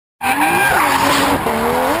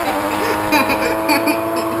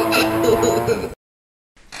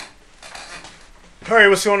All right,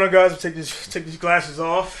 what's going on, guys? We'll take these glasses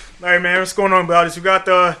off. All right, man, what's going on, buddies? We got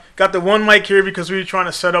the one mic here because we were trying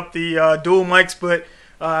to set up the dual mics, but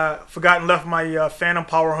forgot and left my Phantom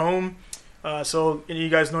Power home. So you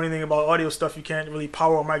guys know anything about audio stuff, you can't really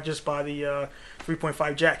power a mic just by the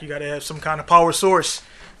 3.5 jack. You got to have some kind of power source.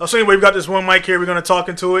 So anyway, we've got this one mic here. We're going to talk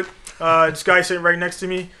into it. This guy sitting right next to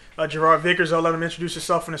me, Gerard Vickers. I'll let him introduce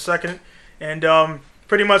himself in a second. And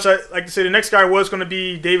pretty much, I like to say, the next guy was going to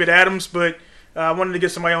be David Adams, but I wanted to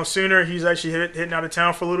get somebody on sooner. He's actually hitting out of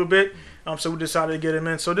town for a little bit, so we decided to get him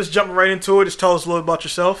in. So just jumping right into it, just tell us a little about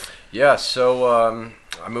yourself. Yeah, so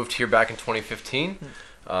I moved here back in 2015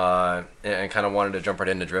 and kind of wanted to jump right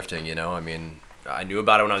into drifting, you know. I mean, I knew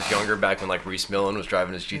about it when I was younger, back when like Reese Millen was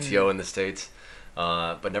driving his GTO in the States,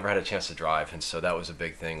 but never had a chance to drive. And so that was a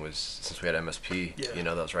big thing, was since we had MSP, you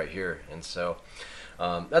know, that was right here. And so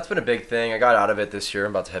that's been a big thing. I got out of it this year.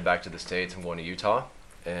 I'm about to head back to the States. I'm going to Utah,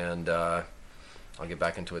 and I'll get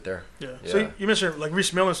back into it there. Yeah. So you mentioned like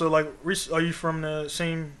Reese Millen. So like Reese, are you from the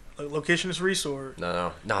same location as Reese, or?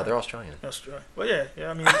 No, they're Australian. Australian. Well,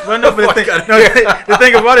 yeah. I mean, well, no, but the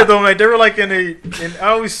thing about it though, like they were like I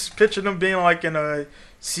always picture them being like in a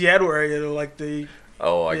Seattle area, like the.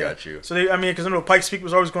 Oh, I got you. So because I know Pikes Peak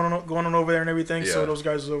was always going on over there and everything. Yeah. So those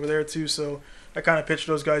guys was over there too. So I kind of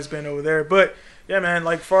picture those guys being over there. But yeah, man,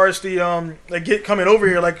 like far as the coming over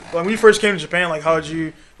here, like when you first came to Japan, like how did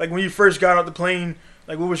you, like when you first got out the plane,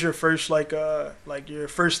 like what was your first like your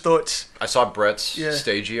first thoughts? I saw Brett's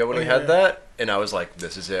Stagia when he had that, and I was like,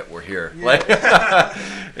 this is it, we're here. Yeah. Like,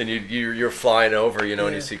 and you're flying over, you know,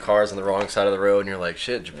 and you see cars on the wrong side of the road, and you're like,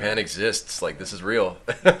 shit, Japan exists, like this is real.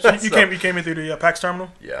 So you came in through the PAX terminal?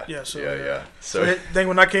 Yeah. Yeah. So yeah. So then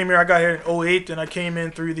when I came here, I got here in 2008, and I came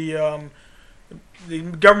in through the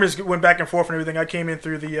governments went back and forth and everything. I came in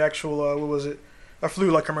through the actual what was it? I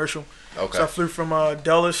flew like commercial. Okay. So I flew from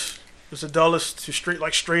Dulles. It was Dulles to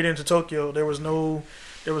straight into Tokyo. There was no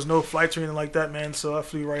flights or anything like that, man. So I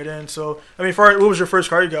flew right in. So I mean, what was your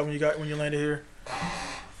first car you got when you landed here?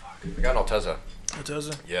 I got an Altezza.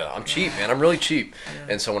 Altezza. Yeah, I'm cheap, man. I'm really cheap.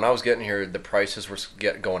 Yeah. And so when I was getting here, the prices were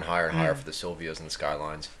going higher and higher for the Silvias and the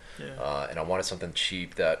Skylines. Yeah. And I wanted something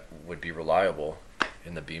cheap that would be reliable.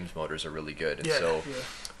 And the Beams motors are really good. And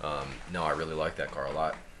no, I really like that car a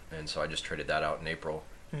lot. And so I just traded that out in April.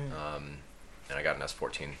 And I got an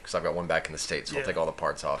S14 because I've got one back in the States. So I'll take all the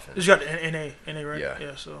parts off. And you got the NA, right? Yeah.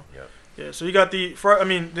 Yeah. So so you got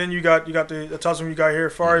then you got the Tucson you got here.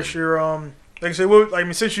 As far as your like I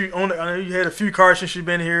said, since you own it, I know you had a few cars since you've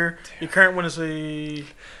been here. Damn. Your current one is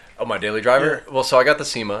my daily driver. Yeah. Well, so I got the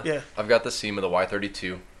SEMA. Yeah. I've got the SEMA, the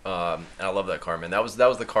Y32. And I love that car, man. That was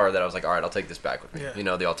the car that I was like, all right, I'll take this back with me. Yeah. You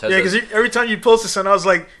know, the Altezza. Yeah, because every time you posted something, I was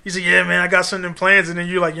like, he's like, yeah, man, I got something in plans, and then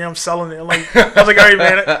you're like, yeah, I'm selling it. I was like, all right,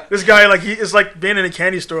 man, this guy, like, it's like being in a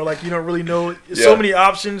candy store. Like, you don't really know. There's so many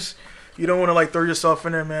options. You don't want to like throw yourself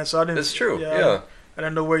in there, man. So I didn't. It's true. Yeah. I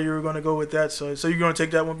didn't know where you were going to go with that. So you're going to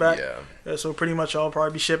take that one back? Yeah. So pretty much I'll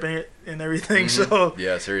probably be shipping it and everything. So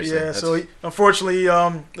yeah, seriously. Yeah. So unfortunately,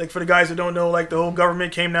 like for the guys that don't know, like the whole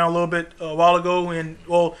government came down a little bit a while ago, and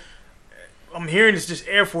I'm hearing it's just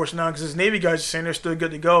Air Force now because this Navy guys are saying they're still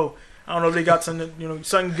good to go. I don't know if they got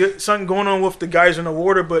something going on with the guys in the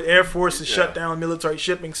water, but Air Force has shut down military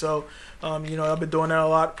shipping. So, I've been doing that a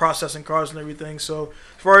lot, processing cars and everything. So,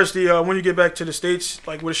 as far as the when you get back to the States,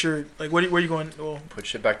 like what's your where are you going? Well, put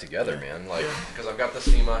shit back together, man. Like because I've got the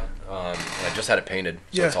SEMA, and I just had it painted,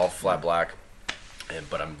 so it's all flat black.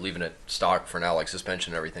 But I'm leaving it stock for now, like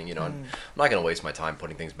suspension and everything, you know. And I'm not going to waste my time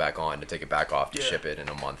putting things back on to take it back off to ship it in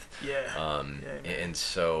a month. And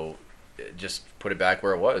so just put it back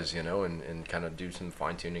where it was, you know, and kind of do some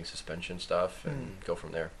fine-tuning suspension stuff and go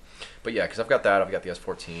from there. But yeah, because I've got that. I've got the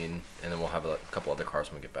S14, and then we'll have a couple other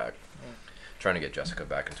cars when we get back. Trying to get Jessica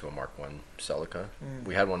back into a Mark 1 Celica.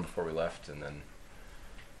 We had one before we left, and then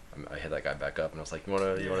I hit that guy back up, and I was like, "You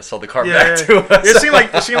want to sell the car back to us?" It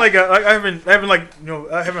seemed like I haven't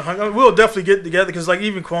hung. We'll definitely get together because like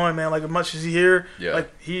even Quan, man, like as much as he's here,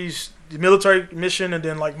 like he's the military mission, and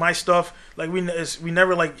then like my stuff, like we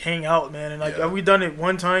never like hang out, man, and like we done it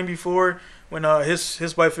one time before when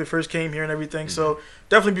his wife first came here and everything. So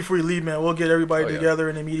definitely before you leave, man, we'll get everybody together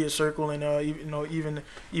in the immediate circle, and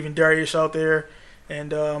even Darius out there.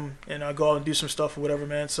 And I'll go out and do some stuff or whatever,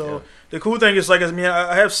 man. So the cool thing is, like,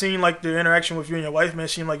 I have seen like the interaction with you and your wife, man. It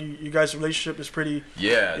seemed like you guys' relationship is pretty.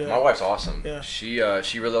 Yeah, my wife's awesome. Yeah, she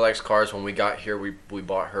really likes cars. When we got here, we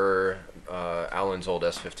bought her Alan's old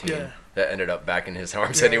S15. Yeah. That ended up back in his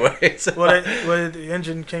arms anyway. So. Well, the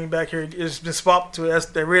engine came back here. It's been swapped to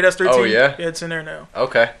the red S13. Oh yeah. Yeah, it's in there now.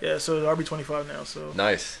 Okay. Yeah, so the RB25 now. So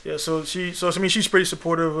nice. Yeah, so she's pretty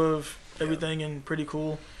supportive of everything and pretty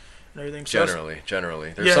cool. and everything. So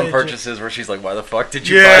Generally, there's some purchases where she's like, "Why the fuck did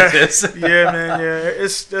you buy this?" Yeah, man. Yeah,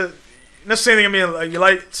 it's that's the same thing. I mean,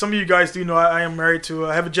 like some of you guys do know, I am married to.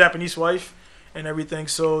 I have a Japanese wife and everything.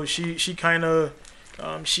 So she kind of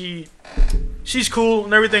she's cool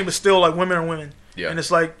and everything, but still like women are women. Yeah. And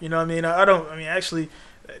it's like, you know what I mean? Actually,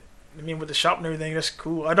 with the shop and everything, that's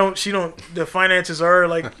cool. The finances are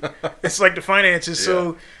like, it's like the finances,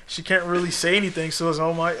 so she can't really say anything. So it's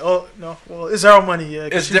it's our money. Yeah,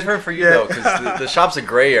 it's different for you though, because the shop's a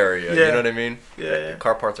gray area. You know what I mean? Yeah.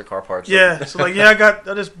 Car parts are car parts. Yeah. So like,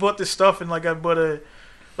 I just bought this stuff and like I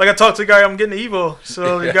talked to the guy, I'm getting the Evo.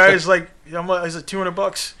 So the guy is like, it's like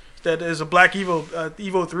 $200. That is a black Evo,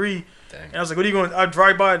 Evo 3. Dang. And I was like, what are you going? I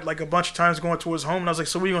drive by like a bunch of times going towards home, and I was like,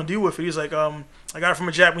 so what are you gonna do with it? He's like, I got it from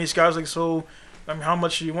a Japanese guy. I was like, so, I mean, how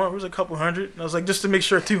much do you want? It was a couple hundred, and I was like, just to make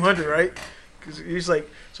sure 200, right? Because he's like,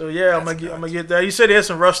 so yeah, I'm gonna get that. He said he had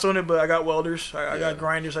some rust on it, but I got welders, I got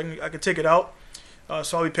grinders, I can take it out.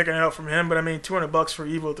 So I'll be picking it up from him. But I mean, $200 for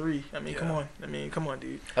Evo 3. I mean, come on,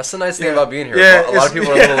 dude. That's the nice thing about being here. Yeah, a lot of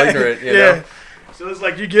people are a little ignorant, you know? So it's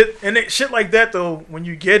like you get shit like that though. When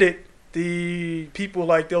you get it, the people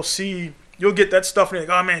like they'll see. You'll get that stuff and they're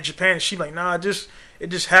like, oh man, Japan. And she like, nah, it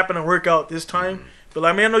just happened to work out this time. Mm-hmm. But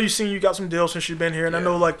like, man, I know you got some deals since you've been here, and I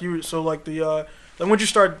know like you. So like when'd you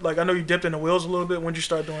start? Like I know you dipped in the wheels a little bit. When'd you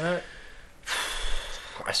start doing that?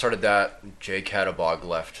 I started that. Jay Cattabog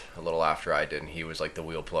left a little after I did, and he was like the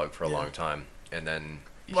wheel plug for a long time, and then.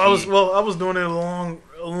 I was doing it a long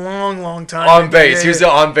time. On base. He was the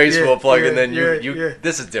on base wheel plug, and then you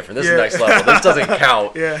this is different. This is next level. This doesn't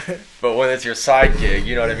count. But when it's your side gig,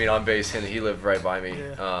 you know what I mean, on base, and he lived right by me.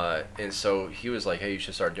 And so he was like, hey, you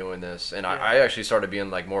should start doing this. And I actually started being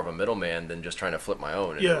like more of a middleman than just trying to flip my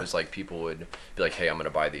own. And it was like people would be like, hey, I'm going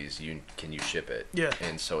to buy these. Can you ship it? Yeah.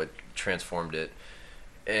 And so it transformed it.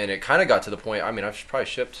 And it kind of got to the point, I mean, I've probably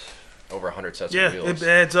shipped over 100 sets of wheels. It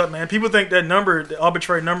adds up, man. People think that number, the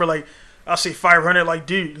arbitrary number, like, I'll say 500, like,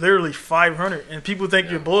 dude, literally 500. And people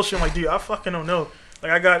think you're bullshit. I'm like, dude, I fucking don't know.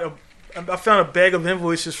 Like, I found a bag of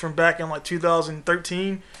invoices from back in, like,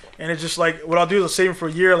 2013. And it's just, like, what I'll do is I'll save them for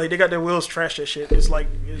a year. Like, they got their wheels, trash that shit. It's, like,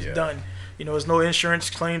 it's done. You know, there's no insurance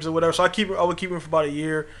claims or whatever. So I would keep them for about a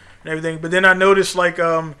year and everything. But then I noticed, like,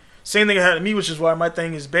 same thing happened to me, which is why my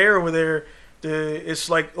thing is bare over there. It's,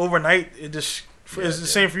 like, overnight, it just... it's the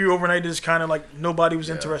same for you overnight. It's kind of like nobody was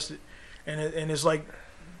interested, and it's like,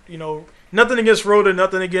 you know, nothing against Rhoda,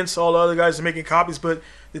 nothing against all the other guys making copies, but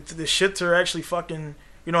the shits are actually fucking,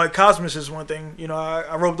 you know, like Cosmos is one thing. You know,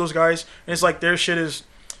 I wrote those guys, and it's like their shit is,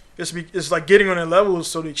 it's like getting on their levels,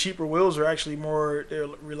 so the cheaper wheels are actually they're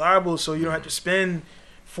reliable, so you don't have to spend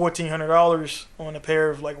 $1,400 on a pair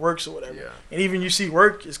of like Works or whatever. And even you see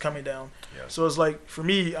Work is coming down. So it's like for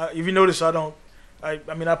me, if you notice, I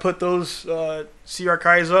mean, I put those CR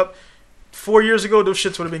Kais up 4 years ago. Those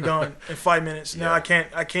shits would have been gone in 5 minutes. Now I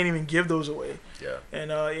can't even give those away.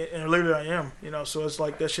 And literally I am, you know. So it's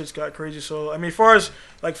like that shit's got crazy. So I mean, far as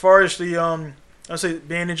the I say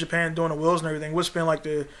being in Japan doing the wheels and everything, what's been like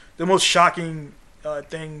the most shocking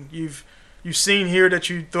thing you've seen here that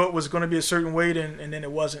you thought was going to be a certain weight and then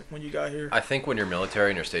it wasn't when you got here? I think when you're military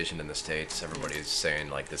and you're stationed in the States, everybody's saying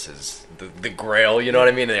like this is the grail, you know what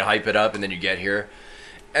I mean? And they hype it up and then you get here.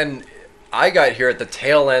 And I got here at the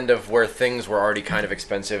tail end of where things were already kind of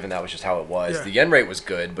expensive and that was just how it was. The yen rate was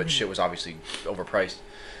good, but shit was obviously overpriced.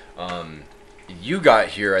 You got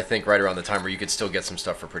here, I think, right around the time where you could still get some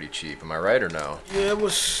stuff for pretty cheap. Am I right or no? Yeah, it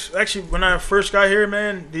was actually when I first got here,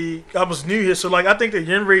 man. I was new here, so like I think the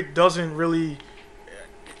yen rate doesn't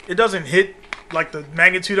hit like the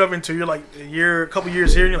magnitude of it until you're like a couple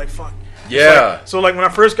years here, and you're like, fuck. Yeah. So like when I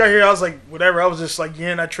first got here, I was like, whatever. I was just like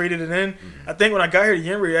yen. I traded it in. I think when I got here, the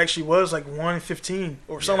yen rate actually was like 115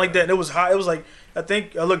 or something like that. And it was high. It was like I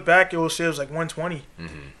think I look back, it was like 120.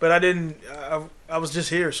 But I didn't. I was just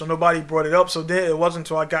here, so nobody brought it up. So then it wasn't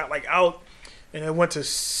until I got like out, and it went to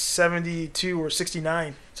 72 or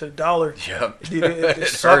 69 to the dollar. Yep. It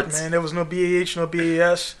sucked, man. There was no BAH, no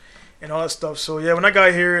BAS. And all that stuff. So yeah, when I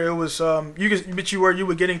got here, it was you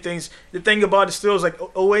were getting things. The thing about it still is like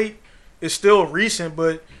 08 is still recent,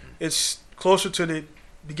 but it's closer to the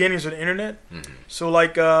beginnings of the internet. So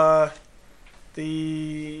like it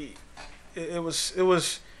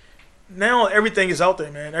was now everything is out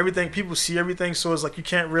there, man. Everything, people see everything, so it's like you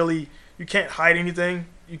can't hide anything.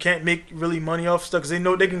 You can't make really money off stuff because they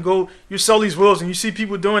know they can go. You sell these wheels and you see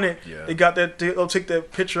people doing it. They got that. They'll take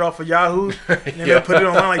that picture off of Yahoo and then they'll put it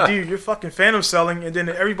online. Like, dude, you're fucking phantom selling, and then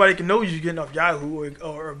everybody can know you're getting off Yahoo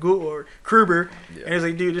or Google or Kruber. And it's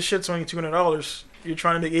like, dude, this shit's only $200. You're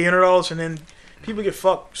trying to make $800, and then people get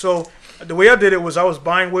fucked. So the way I did it was I was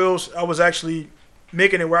buying wheels. I was actually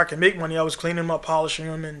making it where I can make money. I was cleaning them up, polishing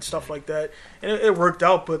them, and stuff like that, and it worked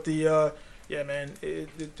out. But yeah, man,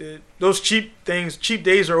 those cheap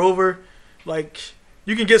days are over. Like,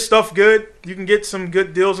 you can get stuff good, you can get some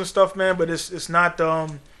good deals and stuff, man. But it's not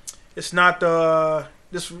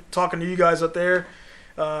just talking to you guys up there.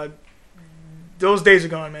 Those days are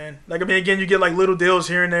gone, man. Like, I mean, again, you get like little deals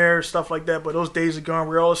here and there, stuff like that. But those days are gone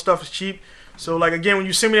where all the stuff is cheap. So, like, again, when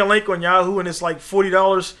you send me a link on Yahoo and it's like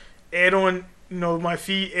 $40, add on, my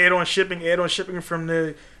fee, add on shipping from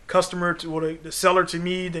the customer to the seller to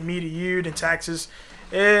me to you, then taxes.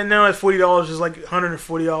 And now at $40 is like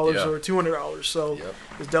 $140 or $200. So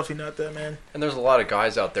it's definitely not that, man. And there's a lot of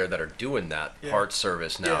guys out there that are doing that parts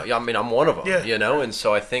service now. Yeah, I mean, I'm one of them, And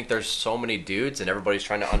so I think there's so many dudes and everybody's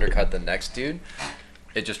trying to undercut the next dude.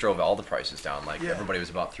 It just drove all the prices down. Like, everybody was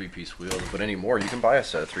about 3-piece wheels. But anymore, you can buy a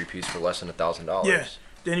set of 3-piece for less than $1,000. Yeah.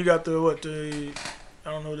 Then you got they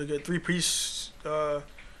get 3-piece, I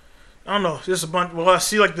don't know. There's a bunch. Well, I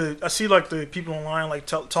see like the people online like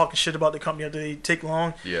talking shit about the company that they take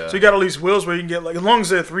long. Yeah. So you got all these wheels where you can get like, as long as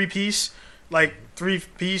they're 3-piece, like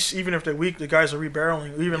 3-piece, even if they're weak, the guys are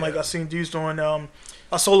rebarreling. Even like I seen dudes doing.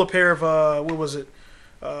 I sold a pair of what was it?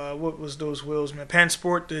 What was those wheels, man? Pan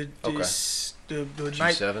Sport, the G7s.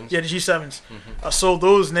 Yeah, the G7s. I sold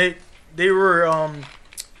those, and they were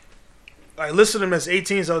I listed them as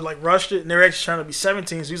 18s. I was like rushed it, and they were actually trying to be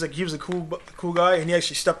 17s. He was a cool guy, and he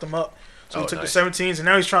actually stepped them up. So he took the 17s, and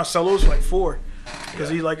now he's trying to sell those for like 4. Because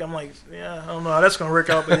I'm like, I don't know how that's gonna work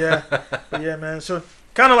out, but yeah, man. So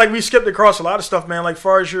kind of like we skipped across a lot of stuff, man. Like,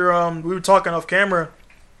 far as your we were talking off camera.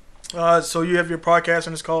 So you have your podcast,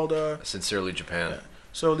 and it's called Sincerely Japan. Yeah.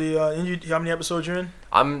 So how many episodes you're in?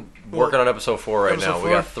 I'm working on episode 4 right now. 4? We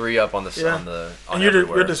got 3 up on the. And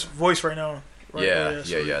you're this voice right now. Right?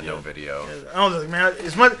 Yeah, no video. Yeah. I was like,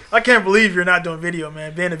 man, I can't believe you're not doing video,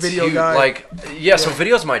 man. Being a video guy. Like, so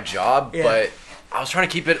video's my job, but I was trying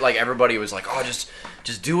to keep it like everybody was like, oh, just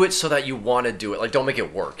do it so that you want to do it. Like, don't make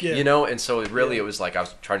it work, And so it was like I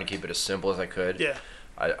was trying to keep it as simple as I could. Yeah.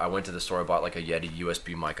 I went to the store, I bought like a Yeti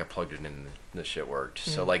USB mic, I plugged it in, and the shit worked.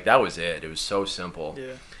 So like that was it. It was so simple.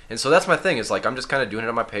 Yeah. And so that's my thing. Is like I'm just kind of doing it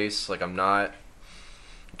at my pace. Like, I'm not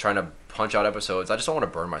trying to punch out episodes. I just don't want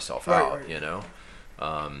to burn myself out,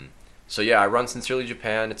 So yeah, I run Sincerely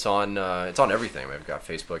Japan. It's on everything. I've got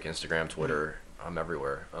Facebook, Instagram, Twitter. I'm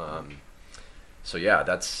everywhere. So yeah,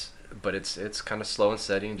 but it's kind of slow and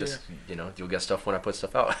steady, and just you'll get stuff when I put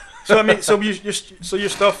stuff out. So I mean, so your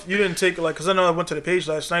stuff, you didn't take, like, because I know I went to the page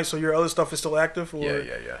last night. So your other stuff is still active, or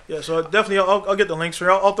yeah. So definitely, I'll get the links for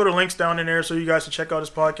you. I'll throw the links down in there so you guys can check out his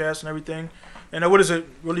podcast and everything. And what is it?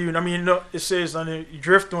 What do you? I mean, it says on there, you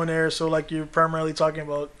drift on there, so like you're primarily talking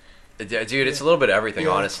about. Yeah, dude, it's a little bit of everything,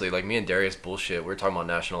 honestly. Like, me and Darius bullshit. We were talking about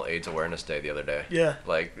National AIDS Awareness Day the other day. Yeah.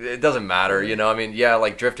 Like, it doesn't matter, I mean,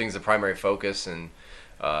 like, drifting's the primary focus, and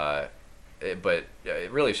but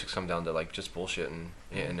it really should come down to like just bullshit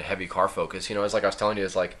and heavy car focus. It's like I was telling you,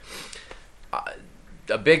 it's like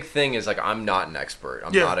a big thing is like I'm not an expert.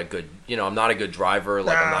 I'm not a good, I'm not a good driver.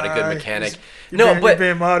 Like, I'm not a good mechanic. You're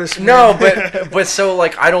being modest, man. No, but so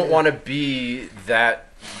like I don't want to be that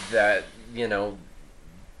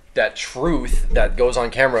that truth that goes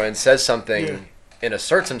on camera and says something and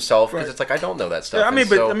asserts himself, because it's like I don't know that stuff.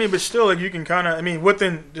 Yeah, but still, like, you can kind of,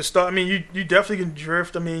 within the stuff. I mean, you definitely can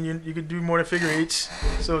drift. I mean, you could do more than figure eights.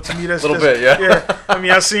 So to me, that's a little bit, yeah. I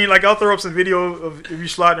mean, I've seen, like, I'll throw up some video of you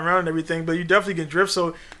sliding around and everything, but you definitely can drift.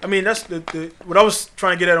 So I mean, that's the what I was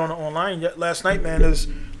trying to get at online last night, man. Is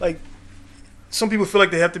like, some people feel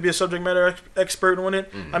like they have to be a subject matter expert on it.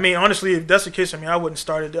 I mean, honestly, if that's the case, I mean, I wouldn't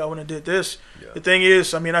started. I wouldn't have did this. The thing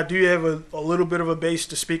is, I mean, I do have a little bit of a base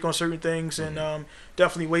to speak on certain things, and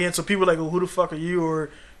definitely weigh in. So people are like, well, who the fuck are you, or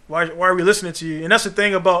why are we listening to you? And that's the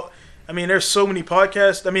thing about, I mean, there's so many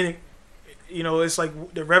podcasts. I mean, it's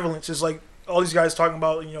like the relevance is like all these guys talking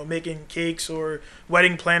about, making cakes or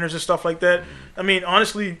wedding planners and stuff like that. I mean,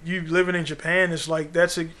 honestly, you living in Japan is like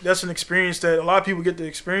that's an experience that a lot of people get to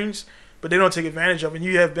experience, but they don't take advantage of. And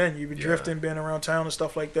you've been drifting, been around town and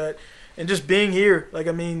stuff like that, and just being here, like,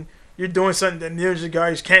 I mean, you're doing something that millions of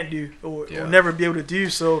guys can't do or never be able to do.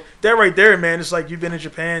 So that right there, man, it's like you've been in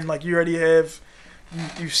Japan, like you already have,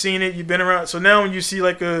 you've seen it, you've been around. So now when you see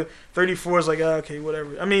like a 34, it's like, okay,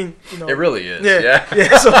 whatever. I mean, it really is. Yeah.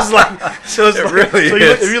 So it's like, it really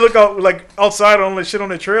is. If you look out, like, outside on the shit on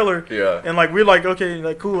the trailer, and like we're like, okay,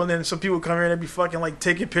 like, cool, and then some people come here and they be fucking like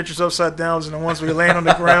taking pictures upside down, and the ones where you land on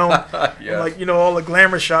the ground, and, like, all the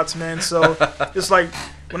glamour shots, man. So it's like,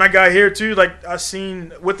 when I got here too, like, I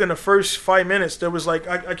seen within the first 5 minutes, there was like,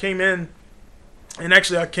 I came in, and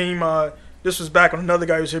actually I came, this was back when another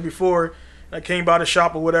guy was here before, I came by the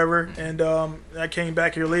shop or whatever, and I came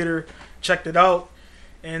back here later, checked it out.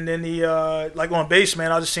 And then like on base,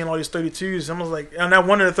 man, I was just seeing all these 32s. I was like, and I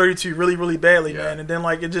wanted a 32 really, really badly, man. And then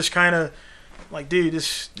like it just kind of, like, dude,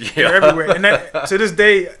 they're everywhere. And that, to this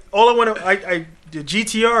day, all I want to, the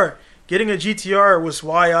GTR, getting a GTR was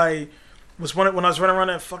why I was when I was running around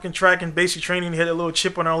that fucking track and basic training. Had a little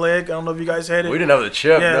chip on our leg. I don't know if you guys had it. We didn't have the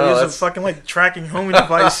chip. Yeah, no, it was a fucking like tracking homing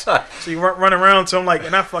device. So you run around. So I'm like,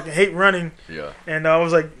 and I fucking hate running. Yeah. And I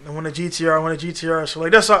was like, I want a GTR. I want a GTR. So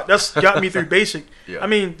like that's got me through basic. Yeah. I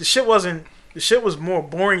mean, the shit was more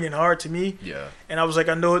boring than hard to me. Yeah. And I was like,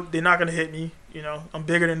 I know they're not gonna hit me. You know, I'm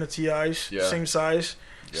bigger than the TIs, same size.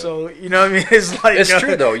 Yeah. So you know what I mean? It's like it's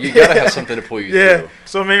true though. You gotta have something to pull you through.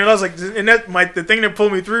 So I mean, I was like, and the thing that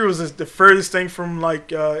pulled me through was the furthest thing from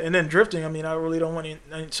like, and then drifting. I mean, I really don't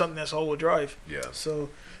want something that's all-wheel drive. Yeah. So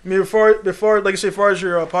I mean, before like I said, as far as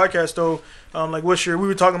your podcast though, like we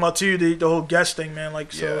were talking about too the whole guest thing, man.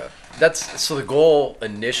 Like so. Yeah. So the goal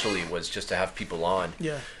initially was just to have people on.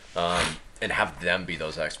 Yeah. And have them be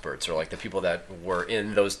those experts, or like the people that were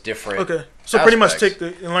in those different. Okay, so aspects. Pretty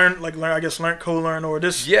much co-learn, or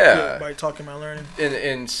this. Yeah, by talking about learning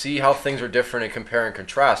and see how things are different and compare and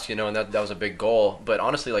contrast. You know, and that was a big goal. But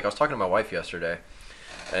honestly, like I was talking to my wife yesterday,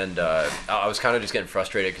 and I was kind of just getting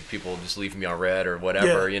frustrated because people just leaving me on red or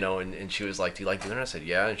whatever. You know, and she was like, "Do you like doing it?" I said,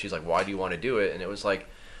 "Yeah," and she's like, "Why do you want to do it?" And it was like,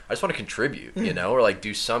 I just want to contribute, you know, or like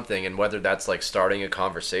do something, and whether that's like starting a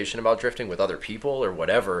conversation about drifting with other people or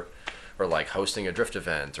whatever. Or like hosting a drift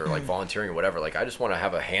event, or like volunteering or whatever. Like I just want to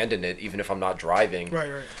have a hand in it, even if I'm not driving.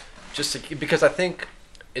 Right. Just because I think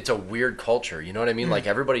it's a weird culture. You know what I mean? Like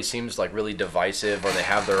everybody seems like really divisive, or they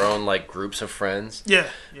have their own like groups of friends. Yeah.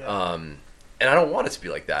 And I don't want it to be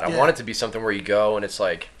like that. I want it to be something where you go and it's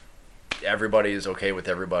like everybody is okay with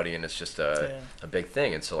everybody, and it's just a big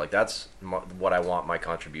thing. And so like that's what I want my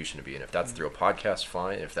contribution to be. And if that's through a podcast,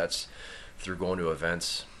 fine. If that's through going to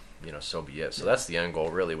events, you know, so be it. So that's the end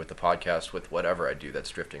goal, really, with the podcast, with whatever I do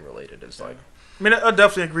that's drifting related. Is like, I mean, I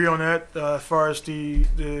definitely agree on that as far as the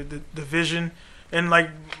vision and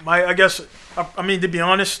like I guess I mean to be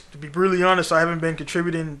brutally honest, I haven't been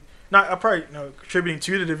contributing. Contributing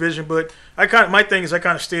to the division, but my thing is I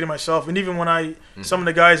kind of stay to myself. And even when some of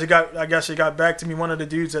the guys that got back to me. One of the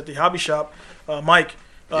dudes at the hobby shop, Mike.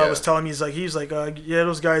 Was telling me he's like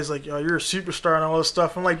those guys like you're a superstar and all this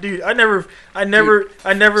stuff. I'm like, dude, I never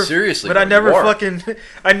seriously, but I never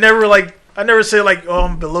say like, oh,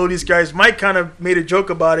 I'm below these guys. Mike kind of made a joke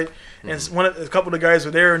about it, and a couple of the guys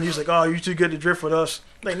were there, and he was like, oh, you're too good to drift with us.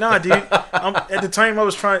 I'm like, nah, dude. At the time I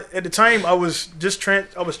was just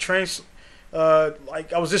transitioning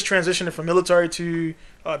from military to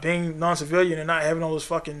being non-civilian and not having all this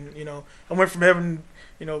fucking, you know, I went from having,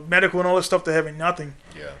 you know, medical and all this stuff to having nothing.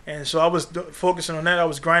 Yeah. And so I was focusing on that. I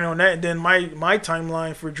was grinding on that. And then my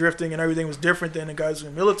timeline for drifting and everything was different than the guys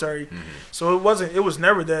in the military. Mm-hmm. So it was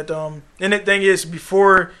never that. And the thing is,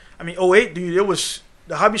 before, 2008, dude,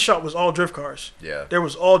 the hobby shop was all drift cars. Yeah. There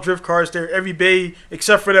was all drift cars there. Every bay,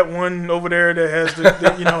 except for that one over there that has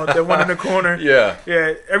that one in the corner. Yeah.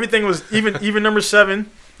 Yeah. Everything was, even number 7.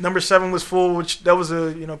 Number 7 was full, which that was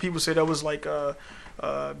people say that was like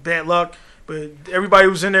bad luck. But everybody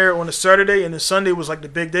was in there on a Saturday, and then Sunday was like the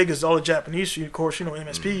big day because all the Japanese, of course,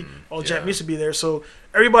 MSP, all the Japanese would be there. So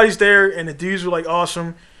everybody's there, and the dudes were like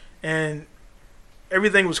awesome, and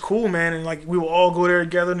everything was cool, man. And like we would all go there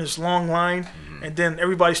together in this long line, and then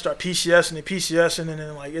everybody start PCS and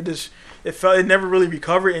then like it never really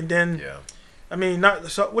recovered. And then,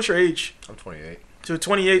 what's your age? I'm 28. So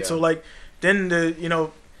 28. Yeah. So like then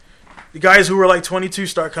the guys who were like 22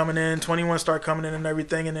 start coming in, 21 start coming in and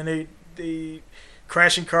everything, and then they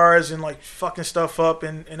crashing cars and like fucking stuff up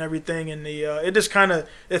and everything, and it just kind of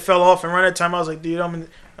fell off. And around that time I was like, dude, I'm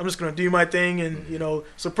just gonna do my thing, and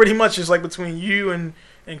so pretty much it's like between you and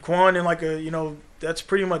Quan and like that's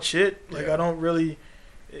pretty much it. Like I don't really,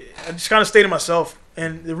 I just kind of stay to myself,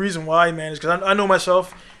 and the reason why, man, is because I know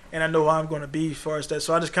myself and I know how I'm going to be as far as that.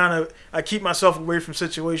 So I just I keep myself away from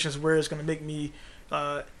situations where it's going to make me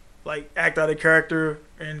like act out of character,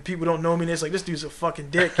 and people don't know me, and it's like, this dude's a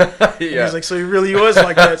fucking dick. He's like, so he really was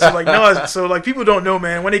like that. So like, no, so like people don't know,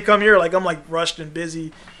 man. When they come here, like I'm like rushed and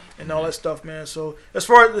busy and all that stuff, man. So as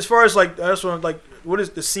far as like, that's what what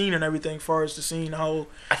is the scene and everything, as far as the scene, how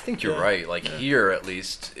I think you're right. Like here, at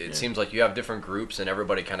least, it seems like you have different groups and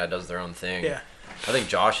everybody kind of does their own thing. Yeah. I think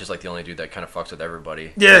Josh is like the only dude that kind of fucks with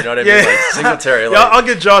everybody. Yeah, you know what I mean? Like Singletary. Like, I'll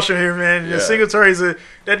get Josh in here, man. Yeah. Singletary's that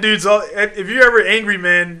dude's all. If you're ever angry,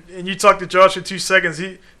 man, and you talk to Josh for 2 seconds,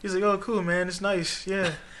 he's like, "Oh, cool, man, it's nice,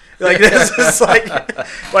 yeah." Like that's just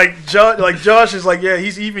like Josh is like, yeah,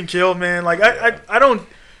 he's even killed, man. Like I don't.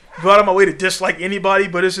 go out of my way to dislike anybody,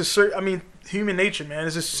 but it's just I mean, human nature, man.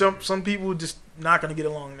 It's just some people just not gonna get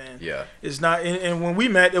along, man. Yeah. It's not, and when we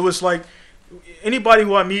met, it was like anybody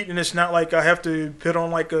who I meet, and it's not like I have to put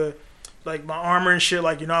on like my armor and shit.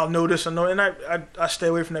 Like, you know, I'll know this, and I stay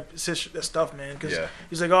away from that stuff, man. Because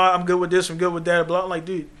he's like, oh, I'm good with this, I'm good with that. Blah. I'm like,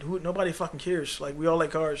 dude, nobody fucking cares. Like, we all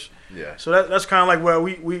like cars. Yeah. So that's kind of like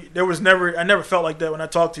where I never felt like that when I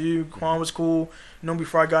talked to you. Quan was cool, you know,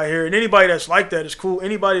 before I got here, and anybody that's like that is cool.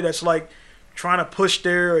 Anybody that's like trying to push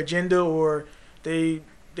their agenda or they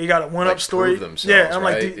got a one-up story. Yeah, I'm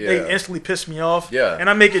like, they instantly piss me off. Yeah. And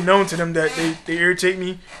I make it known to them that they irritate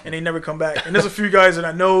me and they never come back. And there's a few guys that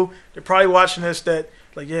I know, they're probably watching this that,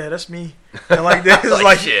 like, yeah, that's me. And like, this is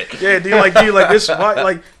like, shit. Yeah, dude, like this,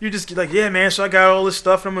 like, you just like, yeah, man, so I got all this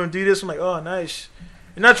stuff and I'm going to do this. I'm like, oh, nice.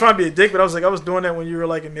 You're not trying to be a dick, but I was doing that when you were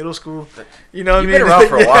like in middle school. You know what I mean? You've been around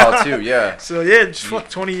for a while too, yeah. So yeah, just fuck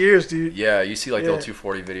 20 years, dude. Yeah, you see like the old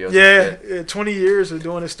 240 videos. Yeah, 20 years of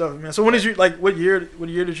doing this stuff, man. So when did you what year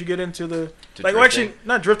did you get into the well, actually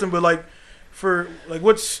not drifting, but like for like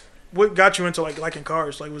what got you into like liking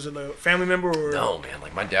cars? Like, was it a family member or? No, man.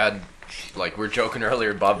 Like my dad, like we were joking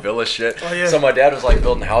earlier, Bob Villa shit. Oh yeah. So my dad was like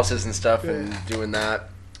building houses and stuff and doing that.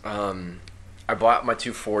 I bought my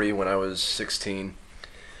 240 when I was 16.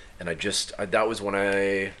 And that was when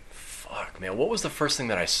what was the first thing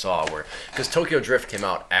that I saw because Tokyo Drift came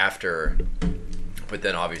out after, but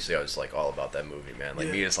then obviously I was like all about that movie, man. Like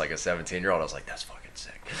me as like a 17-year-old, I was like, that's fucking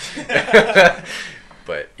sick.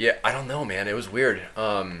 But yeah, I don't know, man. It was weird.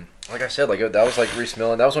 Like I said, like that was like Reese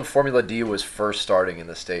Millen. That was when Formula D was first starting in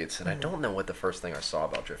the States. And I don't know what the first thing I saw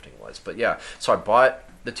about drifting was. But yeah, so I bought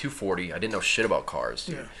the 240. I didn't know shit about cars,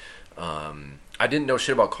 dude. Yeah. I didn't know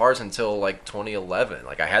shit about cars until like 2011.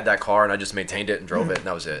 Like I had that car and I just maintained it and drove it, and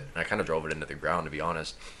that was it. And I kind of drove it into the ground, to be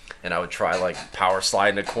honest. And I would try like power slide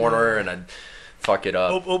in a corner and I'd fuck it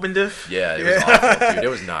up. Open diff? Yeah, it was awful, dude. It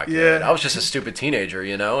was not good. I was just a stupid teenager,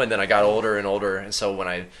 you know. And then I got older and older, and so when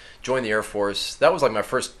I joined the Air Force, that was like my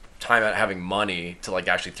first time at having money to like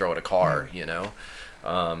actually throw at a car, you know.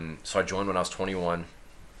 So I joined when I was 21.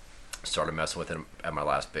 Started messing with it at my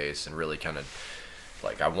last base and really kind of.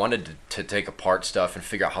 Like, I wanted to take apart stuff and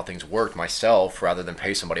figure out how things worked myself rather than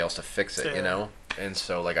pay somebody else to fix it, you know? And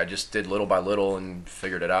so, like, I just did little by little and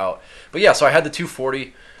figured it out. But, yeah, so I had the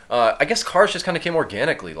 240. I guess cars just kind of came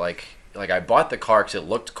organically. Like I bought the car because it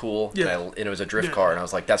looked cool, and it was a drift car, and I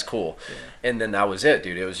was like, that's cool. Yeah. And then that was it,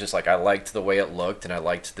 dude. It was just, like, I liked the way it looked, and I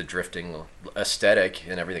liked the drifting aesthetic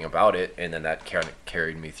and everything about it, and then that kind of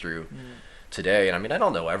carried me through today. And, I mean, I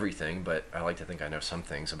don't know everything, but I like to think I know some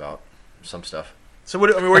things about some stuff. So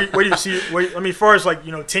where do you see? As far as like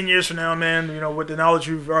 10 years from now, man, with the knowledge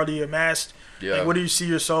you've already amassed, like, what do you see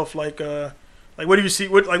yourself like? What do you see?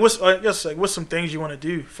 What's some things you want to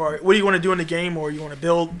do? What do you want to do in the game, or you want to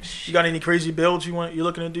build? You got any crazy builds you're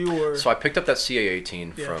looking to do? Or so I picked up that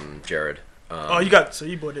CA18 from Jared.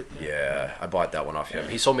 You bought it? Yeah, I bought that one off him.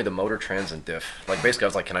 He sold me the motor, trans, and diff. Like basically, I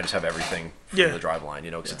was like, can I just have everything from the driveline?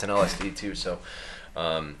 Because it's an LSD too. So.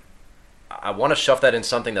 I want to shove that in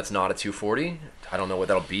something that's not a 240. I don't know what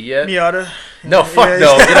that'll be yet. Miata. No, fuck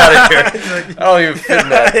no. Get out of here. I don't even fit in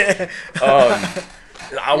that.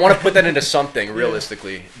 I want to put that into something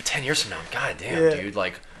realistically. 10 years from now, goddamn, dude.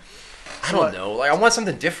 Like, I don't know. Like, I want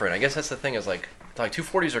something different. I guess that's the thing is like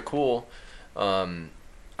 240s are cool.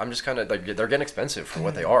 I'm just kind of like they're getting expensive for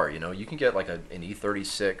what they are. You can get like an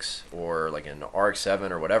E36 or like an RX-7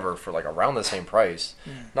 or whatever for like around the same price.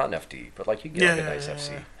 Not an FD, but like you can get like a nice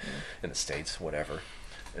FC in the States, whatever.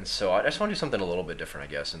 And so I just want to do something a little bit different,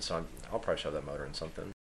 I guess. And so I'll probably shove that motor in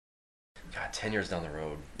something. God, 10 years down the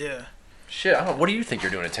road. Yeah. Shit, I don't know. What do you think you're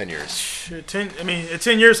doing in 10 years? Shit,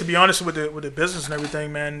 10 years, to be honest, with the business and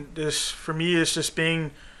everything, man. This for me is just being.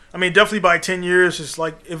 Definitely by 10 years, it's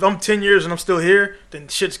like, if I'm 10 years and I'm still here, then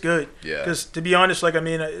shit's good. Yeah. Because, to be honest,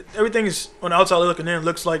 everything is, on the outside looking in, it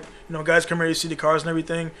looks like, guys come here to see the cars and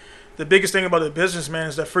everything. The biggest thing about the business, man,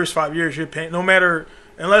 is that first 5 years you're paying, no matter,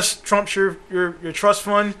 unless Trump's your trust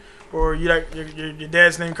fund, or your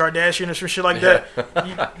dad's name Kardashian or some shit like that,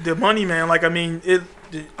 the money, man,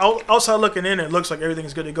 outside looking in, it looks like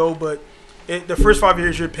everything's good to go, but the first 5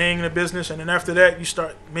 years you're paying the business, and then after that you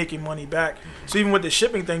start making money back. So even with the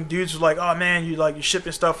shipping thing, dudes was like, oh man, you're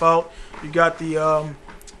shipping stuff out. You got they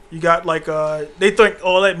think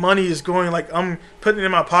all that money is going, like, I'm putting it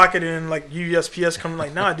in my pocket, and like USPS coming,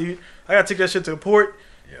 like, nah, dude, I gotta take that shit to the port.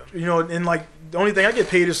 And like the only thing I get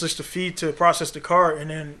paid is just the fee to process the car and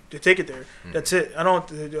then to take it there. That's it. I don't.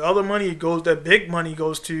 The other money goes. That big money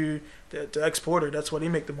goes to the exporter. That's why they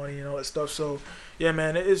make the money and all that stuff. So yeah,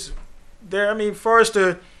 man, it is. There, far as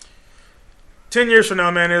 10 years from now,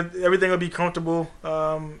 man, everything will be comfortable.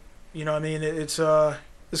 You know, what I mean, it's kind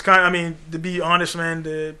of, I mean, to be honest, man,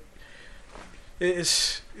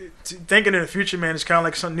 thinking in the future, man, it's kind of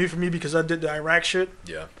like something new for me because I did the Iraq shit.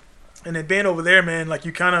 Yeah. And then being over there, man, like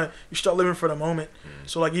you start living for the moment.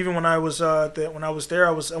 So like even when I was there,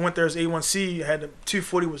 I went there as A1C. I had the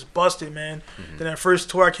 240 was busted, man. Then that first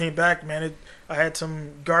tour I came back, man, I had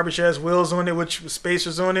some garbage ass wheels on it, which was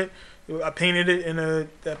spacers on it. I painted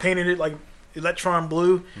it like electron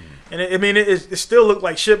blue, and it still looked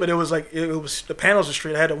like shit, but it was like it was the panels were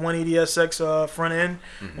straight. I had a 180 SX front end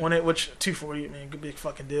on it, which 240, man, good big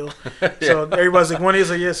fucking deal. So everybody's like 180,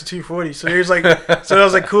 like, yeah, it's a 240. So there's like, so I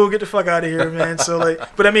was like, cool, get the fuck out of here, man. So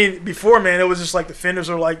like, but I mean, before, man, it was just like the fenders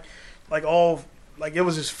were like all like it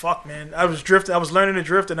was just fuck, man. I was learning to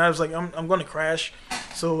drift, and I was like, I'm gonna crash.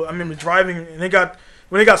 So I remember driving, and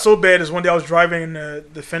when it got so bad is one day I was driving and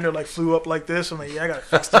the fender like flew up like this. I'm like, yeah, I gotta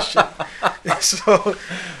fix this shit. so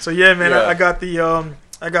yeah, man, I got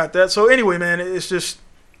that. So anyway, man, it's just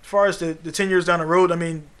as far as the 10 years down the road. I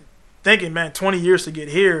mean, thinking, man, 20 years to get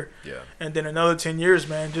here, and then another 10 years,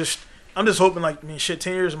 man. I'm just hoping, like, I mean, shit,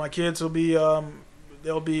 10 years, my kids will be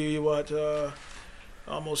they'll be what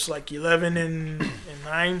almost like 11 and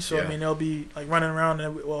 9. So I mean, they'll be like running around.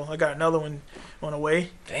 And well, I got another one on the way.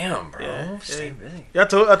 Damn, bro. Stay busy. Yeah, I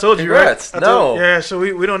told you, right? No. So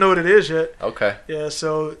we don't know what it is yet. Okay. Yeah,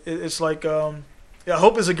 so it's like I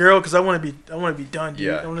hope it's a girl because I want to be done,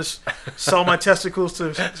 dude. I want to sell my testicles to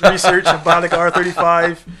research and buy like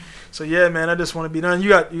R35. So yeah, man, I just want to be done. You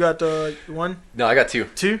got one? No, I got two.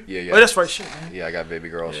 Two? Yeah. Oh, that's right, shit, man. Yeah, I got baby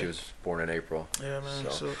girl. She was born in April. Yeah, man.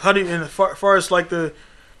 So how do you, as far as like how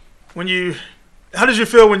did you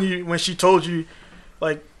feel when she told you,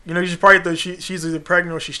 like, you know, you probably thought she's either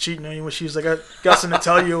pregnant or she's cheating on you when she's like, I got something to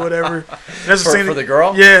tell you or whatever. That's for the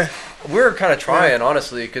girl? Yeah. We were kind of trying,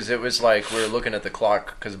 honestly, because it was like we were looking at the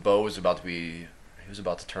clock because Bo was about to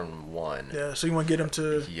turn 1. Yeah, so you want to get him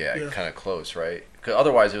to... Yeah. Kind of close, right? Because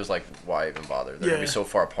otherwise it was like, why even bother? They're going to be so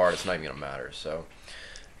far apart, it's not even going to matter. So,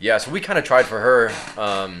 yeah, so we kind of tried for her.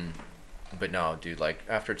 But no, dude, like,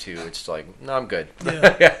 after 2, it's like, no, I'm good.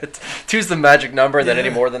 Yeah. 2's the magic number, and then any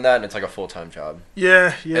more than that, and it's like a full-time job.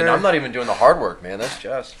 Yeah. And I'm not even doing the hard work, man. That's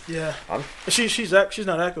just... Yeah. She's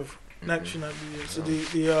not active. She's not... So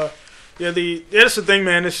that's the thing,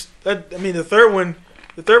 man.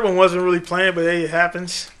 The third one wasn't really planned, but hey, it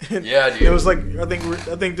happens. Yeah, dude. It was like, I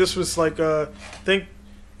think this was like, I think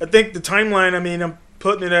the timeline, I mean, I'm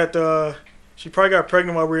putting it at, she probably got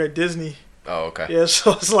pregnant while we were at Disney. Oh, okay. Yeah,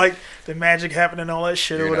 so it's like the magic happened and all that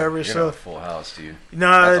shit or whatever. You're so not Full House, dude.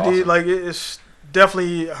 Nah, That's dude, awesome. like it's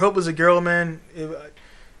definitely. I hope it's a girl, man. I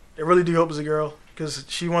really do hope it's a girl because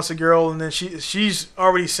she wants a girl, and then she's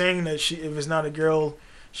already saying that if it's not a girl,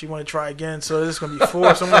 she want to try again. So this is gonna be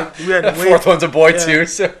 4. So I'm like, we had to wait. 4th one's a boy too.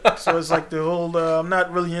 So it's like the whole. I'm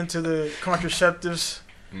not really into the contraceptives.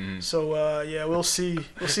 So we'll see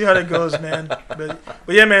how that goes, man. But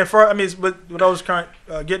yeah, man. But what I was kind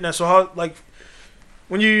of getting at. So how, like,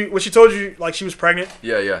 when she told you, like, she was pregnant.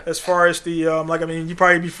 Yeah. As far as the like, I mean, you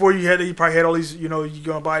probably had all these, you know, you're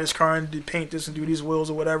gonna buy this car and paint this and do these wheels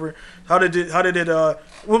or whatever. How did it?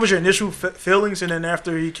 What was your initial feelings, and then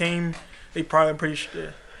after he came, I'm pretty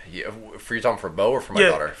sure. Yeah, for you talking for Bo or for my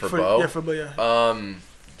daughter? For Bo. Yeah, for Bo. Yeah.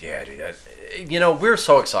 Yeah, dude. You know, we were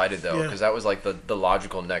so excited though because that was like the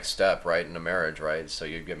logical next step, right, in a marriage, right? So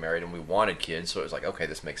you get married, and we wanted kids, so it was like, okay,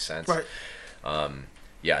 this makes sense. Right.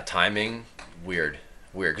 Yeah, timing weird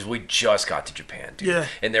because we just got to Japan, dude. Yeah.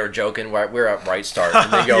 And they were joking, we're at Right Start,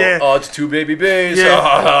 and they go, oh, it's 2 baby bays.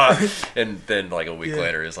 Yeah. And then like a week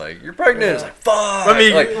later, it's like, you're pregnant. Yeah. It's like, fuck. I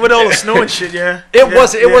mean, like, with all the snow and shit, yeah. It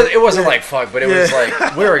wasn't like fuck, but it was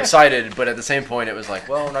like we were excited, but at the same point, it was like,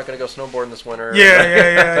 well, we're not gonna go snowboarding this winter.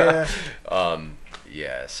 Yeah.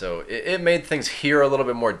 Yeah, so it made things here a little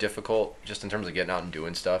bit more difficult, just in terms of getting out and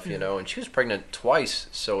doing stuff, you know. And she was pregnant twice,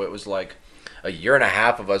 so it was like a year and a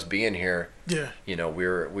half of us being here. Yeah. You know,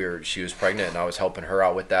 she was pregnant, and I was helping her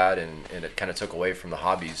out with that, and it kind of took away from the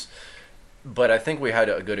hobbies. But I think we had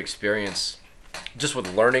a good experience just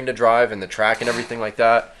with learning to drive and the track and everything like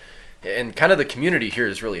that. And kind of the community here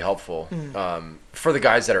is really helpful for the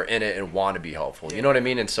guys that are in it and want to be helpful. You know what I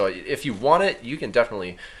mean? And so if you want it, you can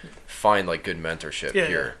definitely find like good mentorship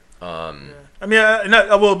here. I mean,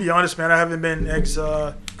 I will be honest, man. I haven't been because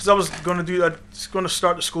I was going to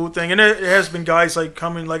start the school thing, and it has been guys like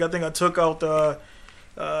coming. Like I think I took out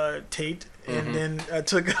Tate, and then I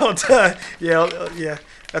took out I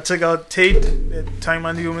took out Tate at the time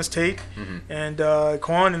I knew him as Tate, and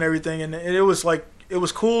Quan and everything, and it was like it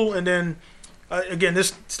was cool. And then again,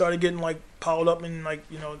 this started getting like piled up, and like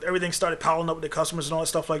everything started piling up with the customers and all that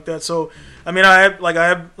stuff like that. So I mean, I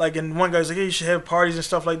have and one guy's like, hey, you should have parties and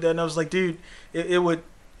stuff like that, and I was like, dude, it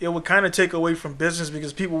would kind of take away from business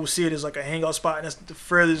because people will see it as like a hangout spot, and that's the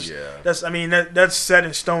furthest. Yeah. That's set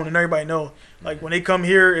in stone, and everybody know. Like when they come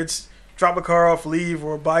here, it's drop a car off, leave,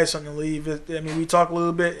 or buy something, leave. We talk a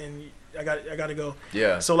little bit, and I got to go.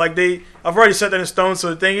 Yeah. So like I've already set that in stone. So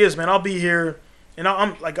the thing is, man, I'll be here, and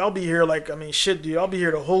I'll be here like shit, dude. I'll be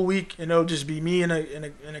here the whole week, and it'll just be me in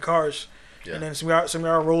the cars, and then some guys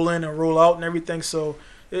roll in and roll out and everything. So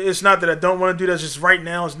it's not that I don't want to do that. It's just right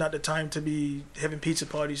now is not the time to be having pizza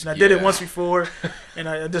parties. And I did it once before, and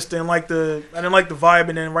I just didn't like the vibe.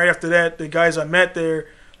 And then right after that, the guys I met there,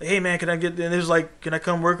 like, hey man, can I get? And it was like, can I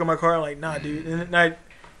come work on my car? I'm like, nah, dude. And I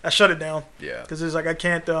shut it down. Yeah. Because it's like I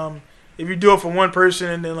can't. If you do it for one person,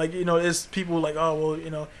 and then like it's people like, oh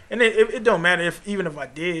well, and it don't matter even if I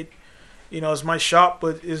did, it's my shop,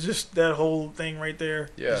 but it's just that whole thing right there.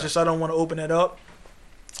 Yeah. It's just I don't want to open it up.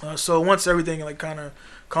 So once everything like kind of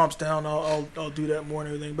calms down, I'll do that more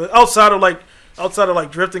and everything. But outside of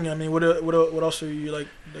like drifting, I mean, what else are you like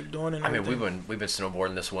doing? And everything? we've been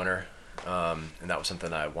snowboarding this winter, and that was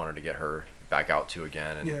something I wanted to get her back out to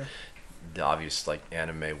again. And the obvious like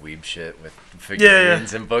anime weeb shit with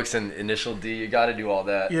figurines and books and Initial D. You got to do all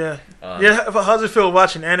that. Yeah. How's it feel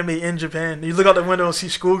watching anime in Japan? You look out the window and see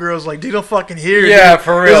schoolgirls like, dude, don't fucking hear. Yeah, dude.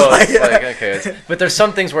 for real. It's like okay, but there's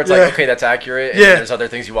some things where it's like, okay, that's accurate. And there's other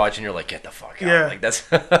things you watch and you're like, get the fuck out. Yeah. Like that's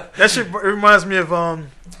that shit reminds me of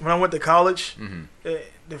when I went to college.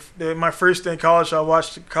 Mm-hmm. My first day in college, I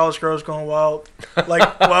watched College Girls Going Wild,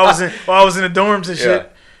 like while I was in the dorms and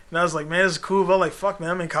shit. And I was like, man, this is cool. But I was like, fuck, man,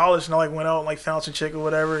 I'm in college. And I like went out and like found some chick or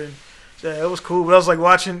whatever. And yeah, it was cool. But I was like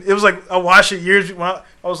watching. It was like I watched it years when I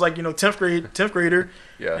was like 10th grader.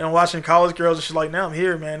 Yeah. And I'm watching College Girls and she's like, now I'm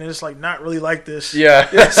here, man. And it's like not really like this. Yeah.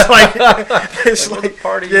 It's like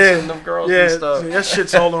parties and them girls and stuff.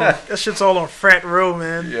 That shit's all on frat row,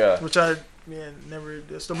 man. Yeah. Which I never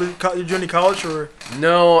did. So, you do any college or?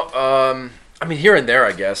 No. I mean, here and there,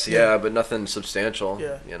 I guess. Yeah, but nothing substantial.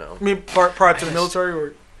 Yeah. I mean, prior to the military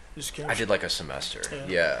or? I did like a semester.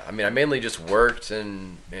 Yeah. I mean, I mainly just worked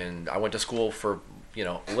and I went to school for,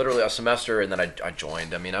 literally a semester and then I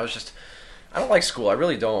joined. I mean, I don't like school. I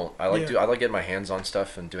really don't. I like getting my hands on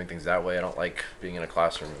stuff and doing things that way. I don't like being in a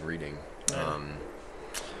classroom and reading.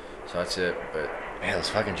 So that's it. But man, those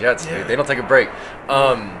fucking Jets, dude, they don't take a break.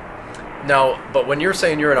 Now, but when you're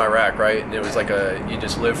saying you're in Iraq, right, and it was like you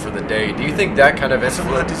just live for the day, do you think that kind of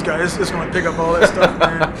influence? These guys, it's going to pick up all that stuff,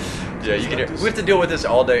 man. Yeah, you can hear. We have to deal with this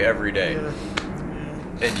all day, every day. Yeah.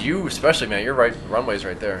 And you, especially, man, your runway's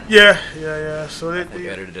right there. Yeah. So they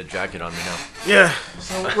edited a jacket on me now. Yeah.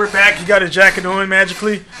 So we're back. You got a jacket on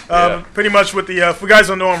magically. Pretty much with the. If you guys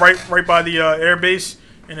don't know, I'm right by the air base,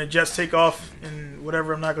 and the jets take off and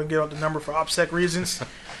whatever. I'm not going to give out the number for OPSEC reasons.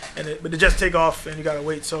 But the jets take off and you gotta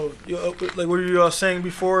wait. So, like, what were you saying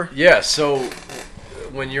before? Yeah. So,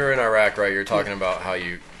 when you're in Iraq, right, you're talking about how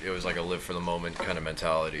it was like a live for the moment kind of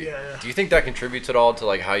mentality. Yeah. Do you think that contributes at all to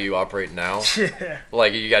like how you operate now? Yeah.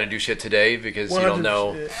 Like you got to do shit today because you don't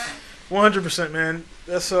know. 100%, man.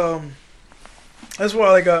 That's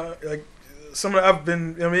why like some of I've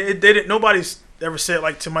been. I mean, nobody's ever said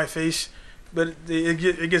like to my face. But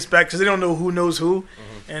it gets back because they don't know who knows who,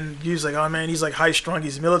 and he's like, oh man, he's like high strung,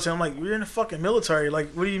 he's military. I'm like, you're in the fucking military. Like,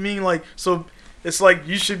 what do you mean? Like, so it's like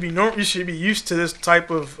you should be used to this type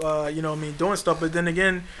of doing stuff. But then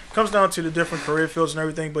again, it comes down to the different career fields and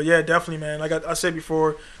everything. But yeah, definitely, man. Like I said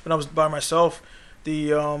before, when I was by myself,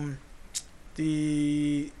 there's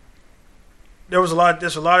a lot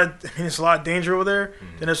of danger over there.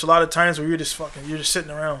 And there's a lot of times where you're just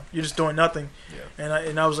sitting around, you're just doing nothing. Yeah.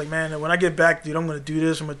 And I was like, man, when I get back, dude, I'm gonna do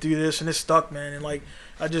this, and it's stuck, man. And like,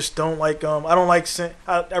 I just don't like, I don't like,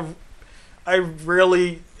 I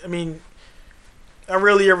rarely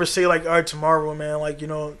ever say like, all right, tomorrow, man, like,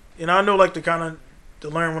 and I know like to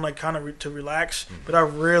learn when like to relax, but I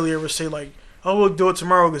rarely ever say like, oh, we'll do it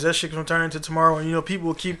tomorrow because that shit's gonna turn into tomorrow, and people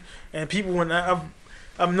will keep, and people when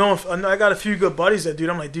I got a few good buddies that, dude,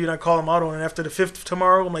 I'm like, dude, I call them out on it after the 5th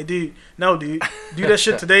tomorrow. I'm like, dude, no, dude, do that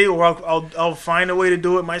shit today or I'll find a way to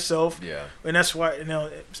do it myself. Yeah. And that's why,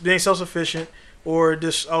 being self-sufficient or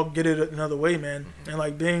just I'll get it another way, man. And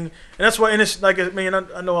like and that's why, and it's like, I mean,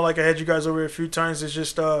 I know like I had you guys over a few times. It's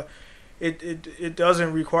just, it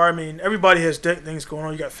doesn't require, I mean, everybody has things going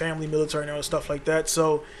on. You got family, military, and all that stuff like that.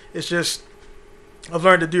 So it's just, I've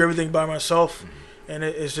learned to do everything by myself. And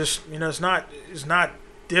it's just, it's not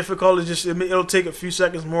difficult. It's just it'll take a few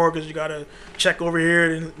seconds more because you gotta check over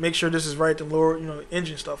here and make sure this is right. The lower,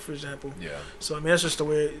 engine stuff, for example. Yeah. So I mean, that's just the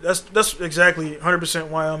way. That's exactly 100%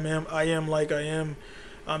 why I am like I am.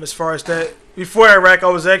 As far as that, before Iraq,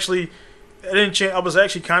 I didn't change. I was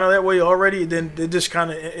actually kind of that way already. Then it just kind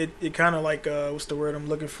of it kind of like what's the word I'm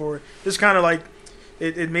looking for? It's kind of like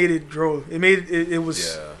it made it grow. It made it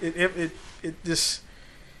was it just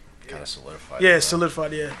kind of solidified. Yeah,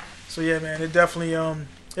 solidified. Yeah. So yeah, man, it definitely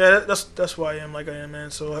that's why I am like I am,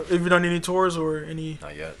 man. So have you done any tours or any?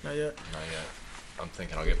 Not yet. Not yet. Not yet. I'm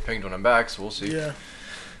thinking I'll get pinged when I'm back, so we'll see. Yeah.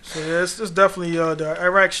 So yeah, it's definitely the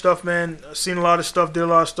Iraq stuff, man. I've seen a lot of stuff, did a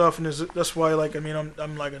lot of stuff, and that's why like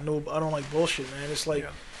I'm like I don't like bullshit, man. It's like,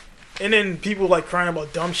 and then people like crying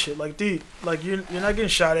about dumb shit, like dude, like you're not getting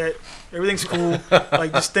shot at, everything's cool,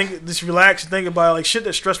 like just relax and think about it. Like shit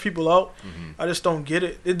that stress people out. Mm-hmm. I just don't get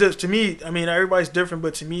it. It does to me. I mean, everybody's different,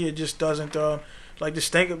 but to me, it just doesn't. Like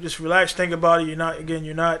just relax, think about it.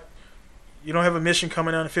 You don't have a mission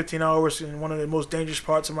coming down in 15 hours in one of the most dangerous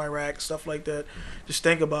parts of Iraq, stuff like that. Just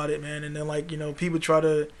think about it, man. And then, like, people try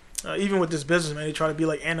to, even with this business, man, they try to be,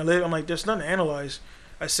 like, analytic. I'm like, there's nothing to analyze.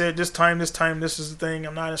 I said this time, this is the thing.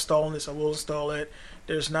 I'm not installing this. I will install it.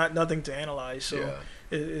 There's nothing to analyze. So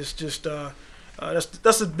it's just,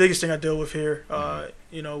 that's the biggest thing I deal with here,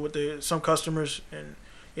 with some customers. And,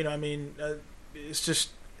 it's just,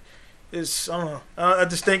 I don't know. I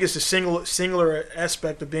just think it's a singular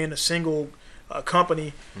aspect of being a single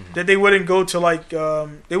company that they wouldn't go to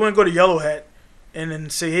they wouldn't go to Yellow Hat and then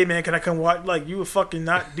say, hey man, can I come watch? Like you would fucking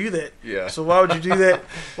not do that. Yeah. So why would you do that?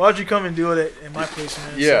 Why would you come and do it in my place,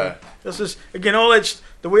 man? Yeah. So that's just again all that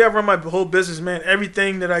the way I run my whole business, man.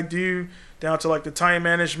 Everything that I do down to like the time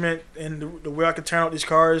management and the way I can turn out these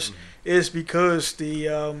cars is because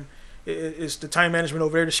it's the time management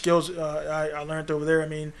over there, the skills I learned over there. I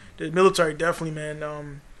mean, the military definitely, man. I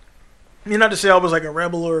mean, not to say I was like a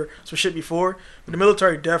rebel or some shit before, but the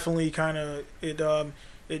military definitely kind of it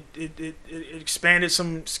expanded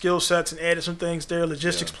some skill sets and added some things there.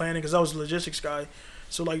 Logistics planning, because I was a logistics guy,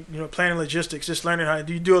 so like planning logistics, just learning how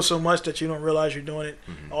you do it so much that you don't realize you're doing it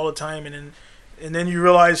all the time, and then you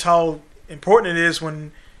realize how important it is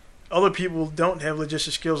when other people don't have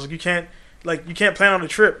logistics skills. Like you can't plan on a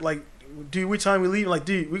trip like. Dude, what time we leave? Like,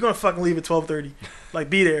 dude, we're gonna fucking leave at 12:30. Like,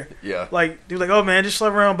 be there. Yeah. Like, dude, like, oh man, just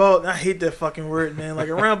like around about. I hate that fucking word, man. Like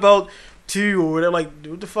around about 2 or whatever. Like,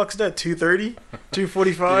 dude, what the fuck's that? 2:30,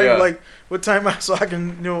 2:45. Yeah. Like, what time? So I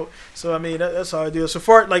can So I mean, that's how I do it. So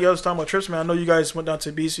far, like I was talking about trips, man. I know you guys went down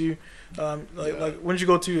to BSU. Like when did you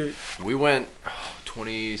go to it? We went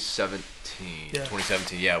 2017. Yeah.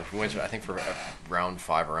 2017. Yeah, we went. I think for round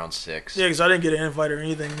 5 or round 6. Yeah, because I didn't get an invite or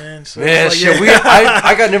anything, man. So man, like, shit.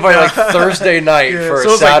 I got an invite like Thursday night for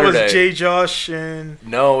so a Saturday. Like, was Jay, Josh, and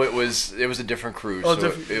no, it was a different crew. Oh, so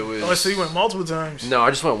different. It was. Oh, so you went multiple times. No, I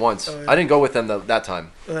just went once. Oh, yeah. I didn't go with them that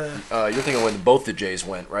time. You're thinking of when both the Jays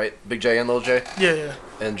went, right? Big J and Little J. Yeah.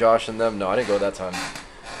 And Josh and them. No, I didn't go that time.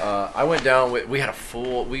 I went down with. We had a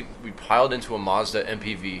full. We piled into a Mazda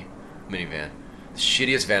MPV minivan. The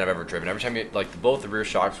shittiest van I've ever driven. Every time both the rear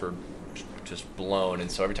shocks were just blown,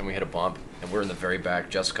 and so every time we hit a bump, and we're in the very back,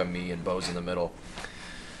 Jessica, me, and Bo's in the middle.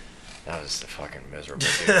 That was fucking miserable,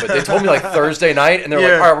 dude. But they told me like Thursday night, and they're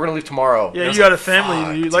like, "All right, we're gonna leave tomorrow." Yeah, you got a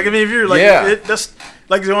family. Like, I mean, if you're like, that's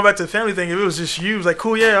like going back to the family thing. If it was just you, it was like,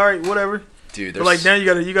 cool, yeah, all right, whatever. Dude, but like now you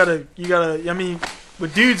gotta. I mean,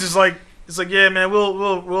 with dudes, it's like, yeah, man,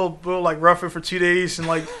 we'll like rough it for 2 days and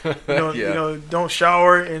like, don't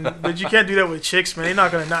shower but you can't do that with chicks, man. They're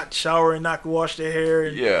not gonna not shower and not wash their hair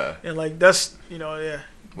and like that's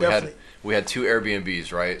definitely. We had 2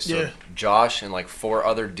 Airbnbs, right? So yeah. Josh and like 4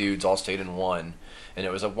 other dudes all stayed in one, and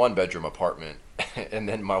it was a 1-bedroom apartment, and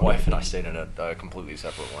then my wife and I stayed in a completely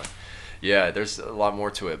separate one. Yeah, there's a lot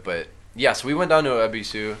more to it, but yeah, so we went down to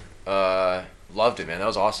Ebisu. Loved it, man. That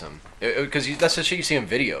was awesome. Because that's the shit you see in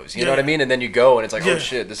videos. You know what I mean? And then you go, and it's like, oh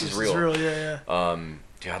shit, this is real. This is real, yeah.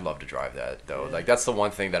 Dude, I'd love to drive that though. Yeah. Like that's the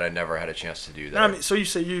one thing that I never had a chance to do. That. I mean, so you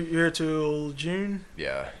say you're here till June?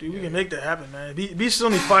 Yeah. Dude, we can make that happen, man. Beach is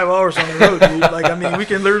only 5 hours on the road, dude. Like, I mean, we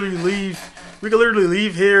can literally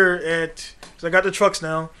leave here at. Cause I got the trucks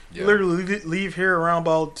now. Yeah. Literally leave here around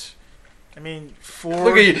about. I mean, 4.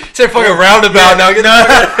 Look at you. Say fucking roundabout now.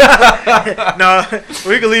 No,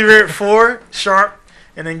 we can leave here at 4 sharp,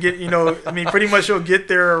 and then get I mean, pretty much you'll get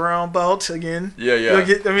there around about again. Yeah. You'll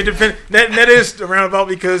get. I mean, that is the roundabout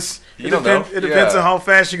because it depends on how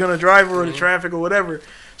fast you're gonna drive or the traffic or whatever.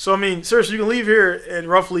 So I mean, seriously, you can leave here at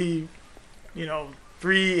roughly,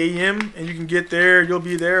 3 a.m. and you can get there. You'll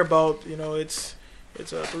be there about it's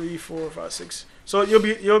 3, 4, 5, 6. So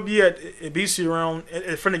you'll be at BC around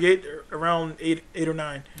at front of the gate around 8 or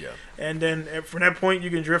 9. Yeah. And then from that point you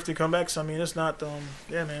can drift and come back. So I mean it's not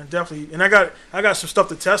yeah man, definitely. And I got some stuff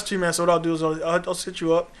to test too, man. So what I'll do is I'll sit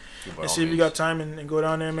you up and see if you got time and go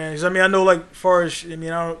down there, man. Because I mean I know like far as I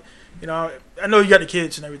mean I know you got the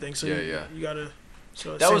kids and everything. So you gotta.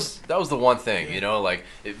 So that was the one thing, like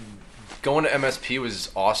going to MSP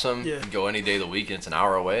was awesome. Yeah. You can go any day of the week and it's an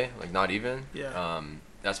hour away, like not even. Yeah.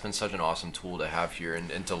 That's been such an awesome tool to have here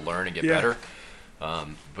and to learn and get better.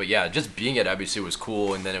 But yeah, just being at WC was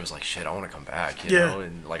cool, and then it was like, shit, I want to come back, you know?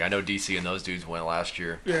 And like I know DC and those dudes went last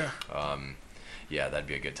year. Yeah. Yeah, that'd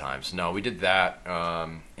be a good time. So no, we did that,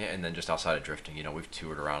 and then just outside of drifting, we've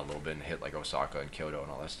toured around a little bit and hit like Osaka and Kyoto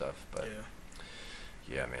and all that stuff. But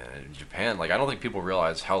yeah, man, in Japan, like I don't think people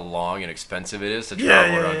realize how long and expensive it is to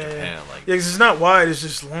travel around Japan. Like, yeah, 'cause it's not wide; it's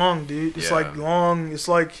just long, dude. It's like long. It's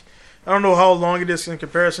like I don't know how long it is in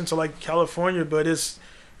comparison to like California, but it's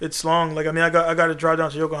long. Like I mean, I got to drive down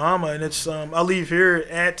to Yokohama, and it's I leave here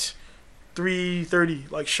at 3:30,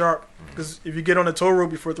 like sharp. Because if you get on the toll road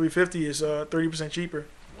before 3:50, it's 30% cheaper.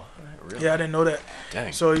 What? Really? Yeah, I didn't know that.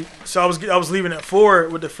 Dang. So I was leaving at 4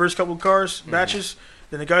 with the first couple of cars batches.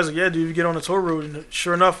 Then the guy's like, yeah, dude, you get on the toll road, and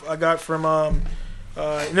sure enough, I got from and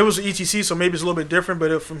it was an ETC, so maybe it's a little bit different.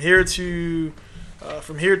 But from here to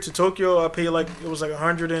Tokyo, I paid like it was like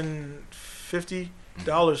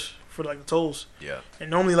 $150 for like the tolls. Yeah. And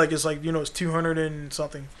normally like it's like it's 200 and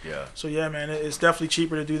something. Yeah. So yeah, man, it's definitely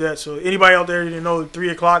cheaper to do that. So anybody out there, 3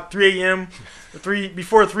 a.m.,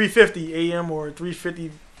 before 3:50 a.m. or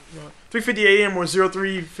 3:50, 3:50 a.m. or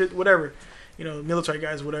 03 whatever. Military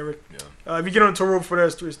guys, whatever. Yeah. If you get on the toll road for that,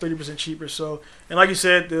 it's 30% cheaper. So, and like you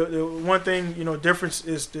said, the one thing difference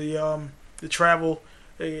is the travel.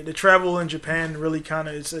 The travel in Japan really kind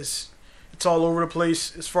of it's all over the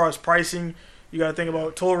place as far as pricing. You got to think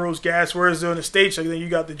about toll roads, gas. Whereas in the States, like you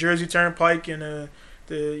got the Jersey Turnpike and the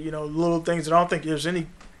little things that I don't think there's any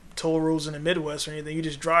toll roads in the Midwest or anything. You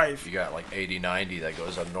just drive. You got like 80, 90 that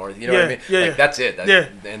goes up north. You know what I mean? Yeah. Like, that's it.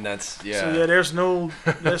 And that's So there's no.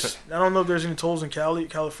 I don't know if there's any tolls in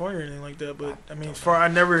California or anything like that. But I mean, I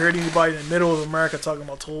never heard anybody in the middle of America talking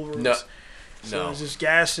about toll roads. No. So it's just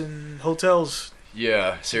gas and hotels.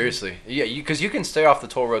 Yeah, seriously. Yeah, because you can stay off the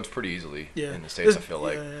toll roads pretty easily in the States, I feel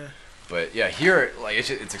like. Yeah. But yeah, here like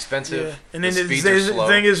it's expensive. Yeah. And then the speeds are slow.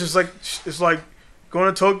 The thing is, it's like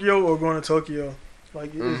going to Tokyo or going to Tokyo.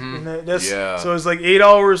 Like so it's like 8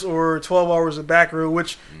 hours or 12 hours of back road,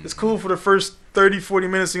 which is cool for the first 30-40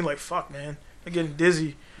 minutes. And you're like, fuck, man, I'm getting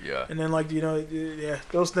dizzy. Yeah. And then like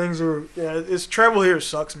those things are it's travel here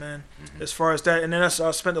sucks, man. As far as that, and then I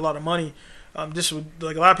spent a lot of money. This would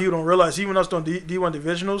like a lot of people don't realize. Even us doing D1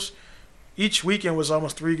 divisionals, each weekend was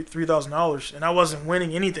almost $3,000, and I wasn't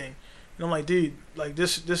winning anything. And I'm like, dude, like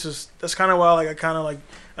that's kind of why like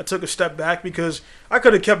I took a step back, because I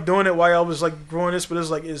could have kept doing it while I was like growing this, but it's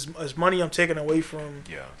like is money I'm taking away from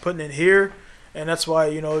putting it here, and that's why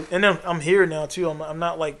and then I'm here now too. I'm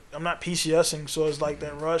not PCSing, so it's like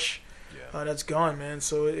that rush that's gone, man.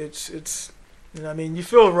 So it's I mean you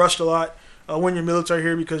feel rushed a lot when you're military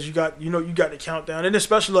here, because you got the countdown, and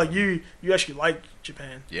especially like you actually like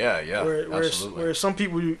Japan. Yeah, absolutely. Where some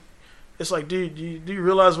people it's like, dude, do you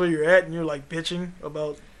realize where you're at, and you're like bitching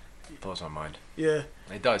about. It blows my mind. Yeah.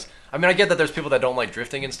 It does. I mean, I get that there's people that don't like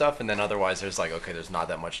drifting and stuff, and then otherwise there's like, okay, there's not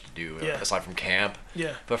that much to do aside from camp.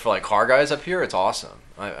 Yeah. But for like car guys up here, it's awesome.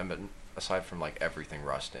 I mean, aside from like everything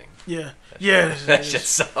rusting. Yeah. That shit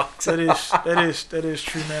sucks. That is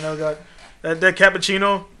true, man. I got that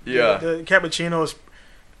cappuccino. Yeah. The cappuccino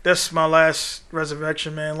that's my last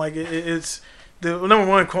resurrection, man. Like it's. The number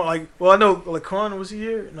one, like, well, I know, like, Quan, was he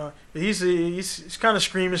here? No, he's kind of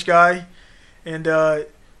squeamish guy, and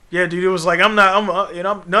yeah, dude, it was like I'm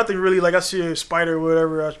nothing really. Like, I see a spider or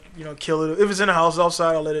whatever, I kill it. If it's in the house,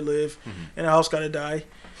 outside, I'll let it live, and the house gotta die.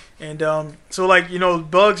 And so like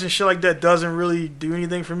bugs and shit like that doesn't really do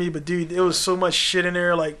anything for me. But dude, there was so much shit in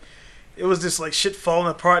there, like it was just like shit falling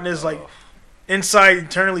apart, and it's like. Inside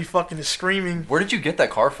internally fucking is screaming. Where did you get that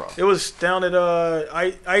car from? It was down at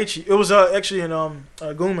Aichi. It was actually in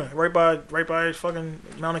Guma, right by fucking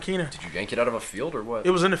Mount Akina. Did you yank it out of a field or what?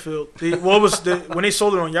 It was in the field. When they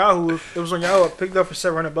sold it on Yahoo, it was on Yahoo. I picked it up for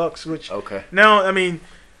 $700, which now I mean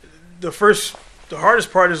the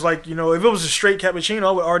hardest part is like if it was a straight cappuccino,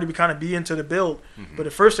 I would already be into the build. But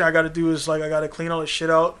the first thing I got to do is like I got to clean all this shit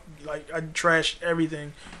out. Like I trashed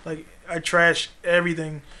everything.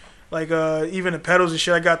 Like even the pedals and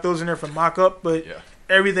shit, I got those in there for mock-up, but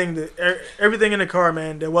everything in the car,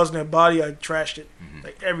 man, that wasn't a body, I trashed it.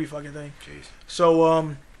 Like every fucking thing. Jeez.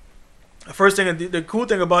 So The first thing, the cool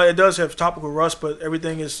thing about it does have topical rust, but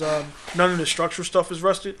everything is none of the structural stuff is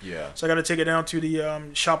rusted. Yeah. So I got to take it down to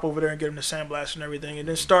the shop over there and get them to sandblast and everything, and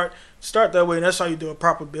then start that way. And that's how you do a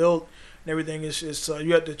proper build and everything. Is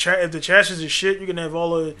you have if the chassis is shit, you can have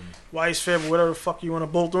all the Weiss fib or whatever the fuck you want to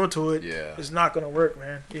bolt onto it. Yeah. It's not gonna work,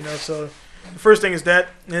 man. You know. So the first thing is that,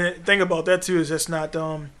 and the thing about that too is that's not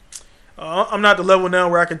I'm not the level now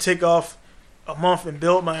where I can take off a month and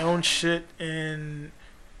build my own shit. And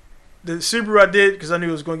the Subaru I did because I knew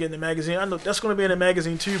it was going to get in the magazine. I know that's going to be in the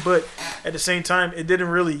magazine too, but at the same time, it didn't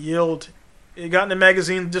really yield. It got in the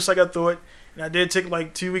magazine just like I thought, and I did take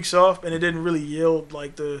like 2 weeks off, and it didn't really yield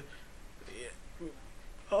like the.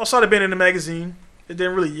 Outside of being in the magazine, it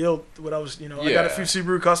didn't really yield what I was. I got a few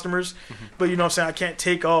Subaru customers, but you know what I'm saying, I can't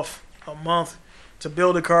take off a month to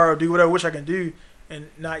build a car or do whatever, which I can do, and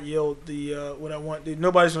not yield the what I want.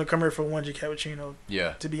 Nobody's gonna come here for 1G cappuccino.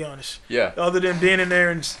 Yeah. To be honest. Yeah. Other than being in there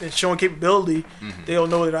and showing capability, they'll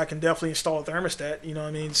know that I can definitely install a thermostat. You know what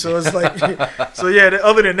I mean? So it's like, so yeah.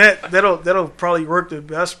 Other than that, that'll probably work the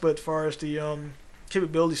best. But as far as the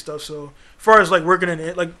capability stuff, so as far as like working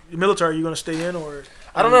in like the military, are you gonna stay in or?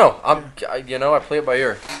 I don't know. I play it by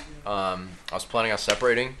ear. I was planning on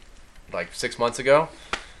separating like 6 months ago.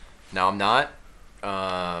 Now I'm not.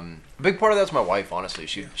 A big part of that's my wife, honestly.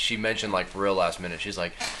 She mentioned like real last minute. She's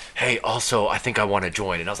like, "Hey, also I think I want to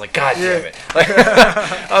join," and I was like, "God damn it!" Like,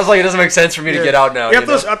 I was like, "It doesn't make sense for me to get out now." Yeah,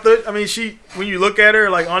 I thought. I mean, when you look at her,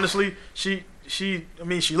 like honestly, she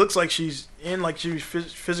looks like she's in, like she's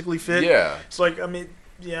physically fit. Yeah. It's like, I mean,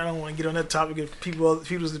 yeah, I don't want to get on that topic of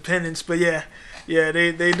people's dependence, but yeah. Yeah,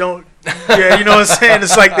 they don't. Yeah, you know what I'm saying.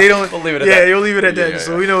 It's like they don't. We'll leave it at that. Yeah, you'll leave it at that.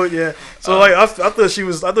 So we know. Yeah. So like I thought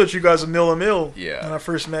you guys were mill. Yeah. When I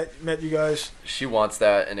first met you guys. She wants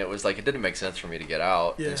that, and it was like it didn't make sense for me to get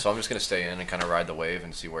out. Yeah. And so I'm just gonna stay in and kind of ride the wave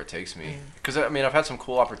and see where it takes me. Because I mean, I've had some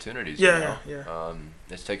cool opportunities. Yeah. You know? Yeah.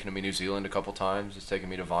 It's taken me New Zealand a couple times. It's taken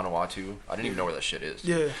me to Vanuatu. I didn't even know where that shit is.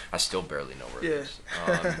 Yeah. I still barely know where it is.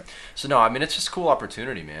 So no, I mean it's just a cool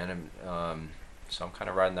opportunity, man. And so I'm kind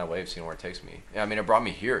of riding that wave, seeing where it takes me. Yeah, I mean, it brought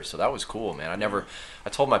me here, so that was cool, man. I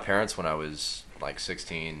told my parents when I was like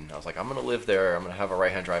 16, I was like, I'm going to live there. I'm going to have a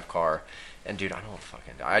right-hand drive car. And, dude,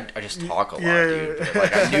 I just talk a lot, dude. But,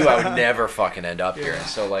 like, I knew I would never fucking end up here.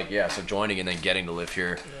 So, like, so joining and then getting to live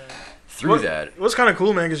here through that. It was kind of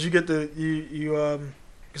cool, man, because you get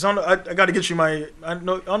because I got to get you I don't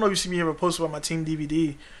know if you see me ever post about my team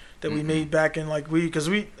DVD that we made back in, like,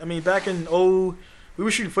 back in we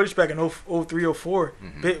were shooting footage back in 03, 04.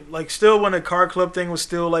 Like, still when the car club thing was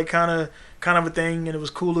still, like, kind of a thing, and it was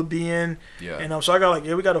cool to be in. Yeah. And so I got,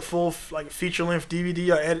 we got a full, like, feature-length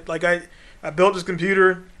DVD. I built this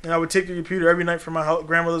computer, and I would take the computer every night from my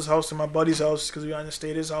grandmother's house to my buddy's house, because we were to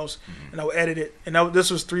stay at his house, and I would edit it. And this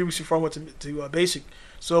was 3 weeks before I went to basic.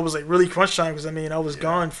 So it was, like, really crunch time, because, I was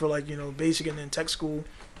gone for, like, basic and then tech school.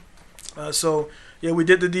 So, yeah, we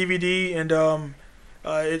did the DVD, and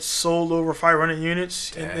it sold over 500 units.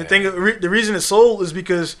 Damn. And the reason it sold is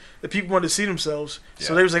because the people wanted to see themselves.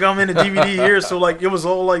 So they was like, I'm in the DVD here. So like it was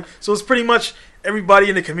all like, so it's pretty much everybody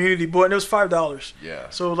in the community bought, and it was $5. Yeah.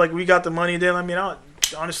 So like we got the money. Then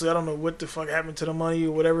honestly, I don't know what the fuck happened to the money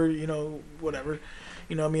or whatever. Whatever.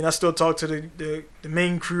 I still talk to the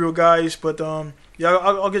main crew of guys, but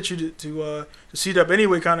I'll get you to see that. But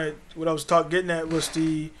anyway, kind of what I was getting at was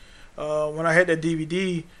the when I had that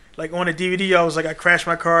DVD. Like on the DVD, I crashed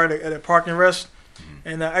my car at a parking rest,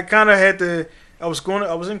 and I kind of had to. I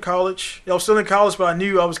was in college. I was still in college, but I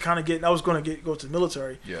knew I was going to go to the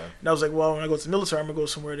military. Yeah. And I was like, well, when I go to the military, I'm gonna go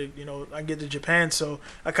somewhere that I can get to Japan. So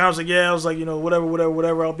I kind of was like, yeah, I was like,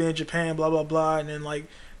 whatever. I'll be in Japan, blah blah blah. And then like,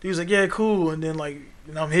 he was like, yeah, cool. And then like,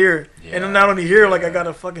 I'm here, and I'm not only here, like I got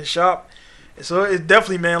a fucking shop. So it's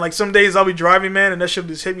definitely, man. Like some days I'll be driving, man, and that shit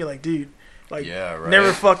just hit me like, dude, like,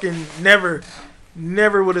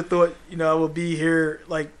 never would have thought, I would be here,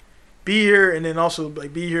 and then also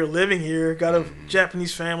like be here, living here. Got a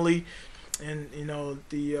Japanese family, and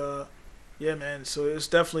yeah, man. So it's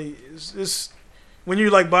definitely it's when you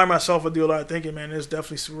like by myself, I do a lot of thinking, man. It's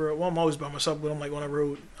definitely surreal. Well, I'm always by myself, but I'm like on the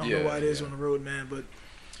road. I don't know why it is on the road, man, but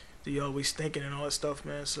the always thinking and all that stuff,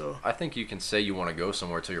 man. So I think you can say you want to go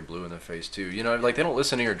somewhere till you're blue in the face too. Like they don't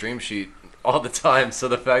listen to your dream sheet all the time. So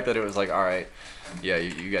the fact that it was like, all right, yeah,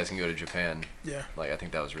 you guys can go to Japan. Yeah. Like I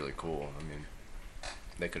think that was really cool. I mean,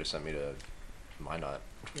 they could have sent me to. Why not?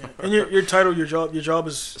 Yeah. And your title, your job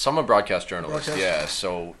is. So I'm a broadcast journalist. Yeah.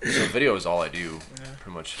 So video is all I do. Yeah.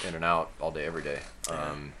 Pretty much in and out all day, every day.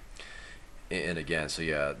 And again, so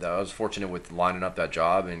yeah, I was fortunate with lining up that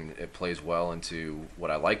job, and it plays well into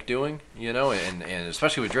what I like doing, you know, and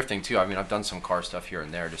especially with drifting too. I mean, I've done some car stuff here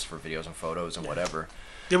and there just for videos and photos and whatever.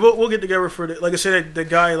 Yeah, we'll get together for the, like I said, the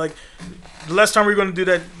guy, like the last time we were going to do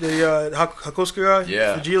that, the Hakosuka guy,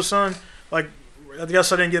 yeah, the Geo-san, like I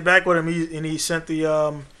guess I didn't get back with him, he sent the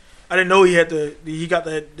I didn't know he had he got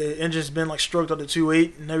the engine's been like stroked up to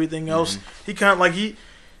 2.8 and everything else. He kind of like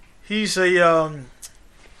he's a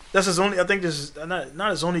that's his only, I think this is not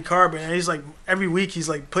his only car, but he's like every week he's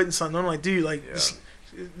like putting something on. I'm like, dude, like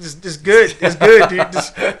this good, it's good, dude.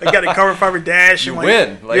 I got a carbon fiber dash. You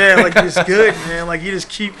and win, yeah, like it's good, man. Like you just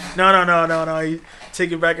keep no. You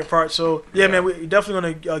take it back apart. So yeah, man, we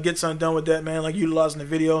definitely gonna get something done with that, man. Like utilizing the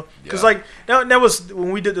video, because like that was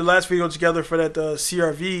when we did the last video together for that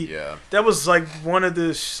CRV. Yeah, that was like one of the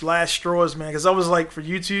last straws, man. Because I was like for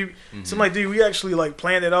YouTube, so I'm like, dude, we actually like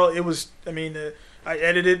planned it out. It was, I mean. I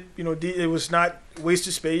edited, you know, it was not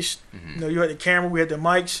wasted space. You know, you had the camera, we had the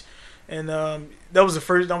mics, and that was the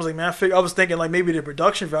first. I was like, man, I was thinking like maybe the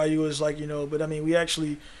production value was like, you know, but I mean, we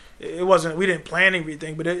actually, it wasn't. We didn't plan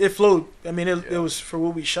everything, but it flowed. I mean, it was for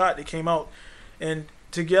what we shot. It came out, and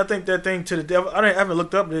to get, I think that thing to the devil. I haven't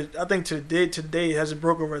looked up, but I think today it hasn't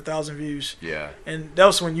broke over 1,000 views. Yeah, and that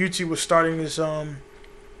was when YouTube was starting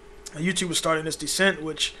this descent,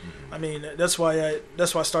 which I mean that's why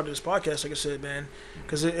I started this podcast, like I said, man,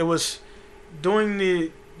 because it was doing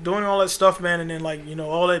all that stuff, man, and then like, you know,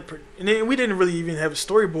 all that, and then we didn't really even have a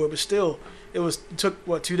storyboard, but still it took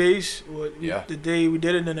what, 2 days, the day we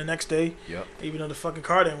did it, and then the next day, even though the fucking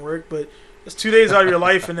car didn't work, but it's 2 days out of your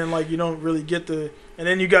life, and then like you don't really get and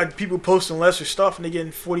then you got people posting lesser stuff and they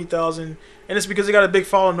getting 40,000, and it's because they got a big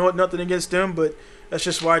following. Nothing against them, but that's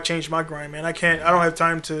just why I changed my grind, man. I don't have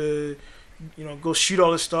time to, you know, go shoot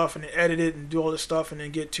all this stuff and then edit it and do all this stuff and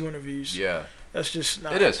then get 200 views. Yeah. That's just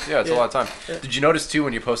not. It is. Yeah, it's a lot of time. Yeah. Did you notice, too,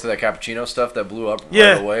 when you posted that cappuccino stuff that blew up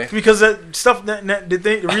right away? Because that stuff,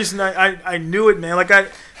 the reason I knew it, man, like I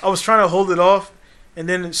was trying to hold it off, and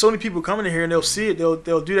then so many people coming in here and they'll see it,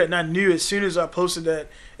 they'll do that, and I knew as soon as I posted that,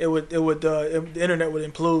 the internet would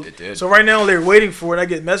implode. It did. So right now they're waiting for it. I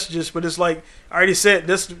get messages, but it's like I already said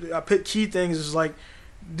this. I put key things is like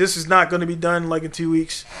this is not going to be done like in 2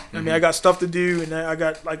 weeks. I mean, I got stuff to do, and I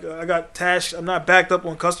got tasks. I'm not backed up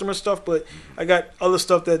on customer stuff, but I got other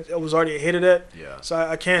stuff that I was already ahead of that. Yeah. So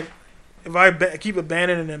I can't. If I keep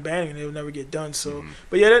abandoning and abandoning, it will never get done. So,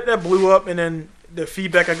 but yeah, that blew up, and then the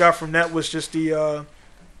feedback I got from that was just it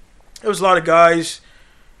was a lot of guys.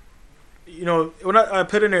 You know, when I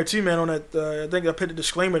put in there too, man, on that, I think I put a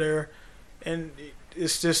disclaimer there, and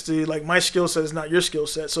it's just like my skill set is not your skill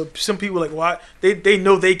set. So some people like, why they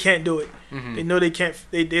know they can't do it. They know they can't.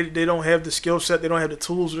 They don't have the skill set. They don't have the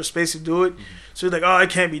tools or the space to do it. So they're like, oh, it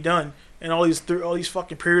can't be done. And all these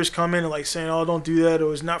fucking peers come in and like saying, oh, don't do that,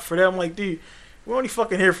 or it's not for them. I'm like, dude, we're only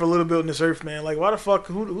fucking here for a little bit on this earth, man. Like, why the fuck?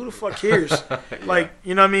 Who the fuck cares? Like,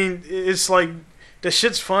 you know what I mean? It's like. The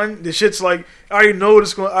shit's fun. The shit's like I already know what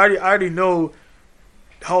it's going. I already know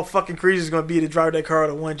how fucking crazy it's gonna be to drive that car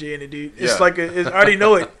at a 1J in it, dude. It's like I already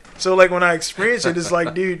know it. So like when I experience it, it's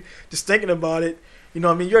like, dude, just thinking about it. You know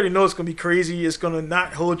what I mean? You already know it's gonna be crazy. It's gonna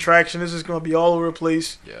not hold traction. It's just gonna be all over the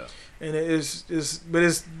place. Yeah. And but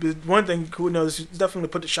it's one thing cool. You know, it's definitely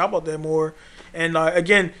put the shop out there more. And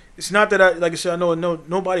again, it's not that like I said, I know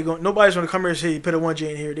nobody's gonna come here and say, hey, put a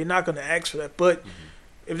 1J in here. They're not gonna ask for that, but.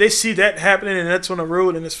 If they see that happening and that's on the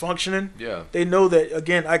road and it's functioning, they know that,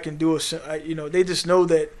 again, I can do they just know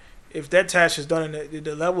that if that task is done and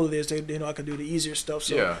the level it is, they know I can do the easier stuff.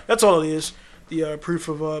 So that's all it is. The proof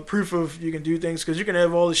of you can do things, because you can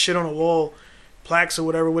have all this shit on the wall, plaques or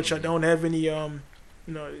whatever, which I don't have any,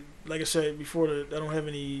 like I said before, I don't have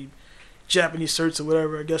any Japanese certs or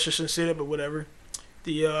whatever. I guess I shouldn't say that, but whatever.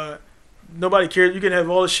 Nobody cares. You can have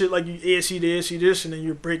all this shit like you ASC to ASC this, and then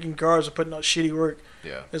you're breaking cars or putting out shitty work.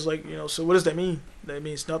 Yeah. It's like, so what does that mean? That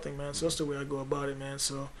means nothing, man. So that's the way I go about it, man.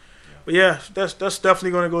 So, but yeah, that's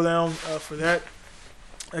definitely going to go down for that.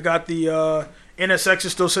 I got the NSX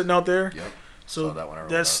is still sitting out there. Yep. So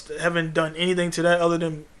that's haven't done anything to that other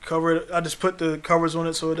than cover it. I just put the covers on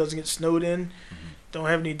it so it doesn't get snowed in. Don't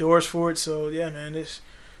have any doors for it. So yeah, man,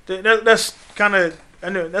 that's kind of, I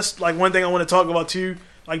know that's like one thing I want to talk about too.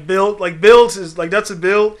 Like builds is like, that's a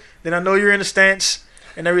build. Then I know you're in a stance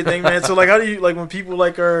and everything, man. So like, how do you, like when people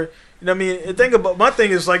like are, you know what I mean? The thing about my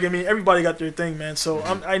thing is like, I mean, everybody got their thing, man. So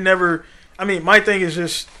my thing is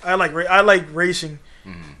just I like racing,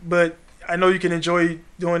 but I know you can enjoy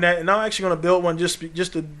doing that. And I'm actually gonna build one just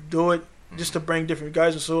to do it, just to bring different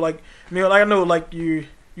guys. And so like, I mean, like I know like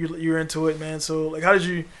you're into it, man. So like, how did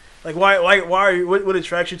you like why are you, what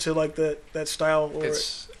attracts you to like that style? Or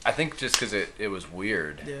I think just because it was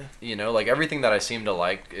weird. Yeah. You know, like everything that I seem to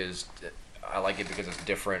like is, I like it because it's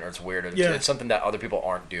different or it's weird. Or it's something that other people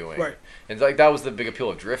aren't doing. Right. And like that was the big appeal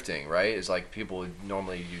of drifting, right? Is like people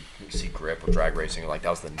normally you see grip or drag racing, like that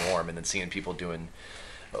was the norm, and then seeing people doing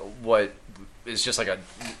what is just like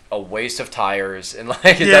a waste of tires and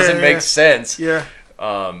like it doesn't make sense. Yeah.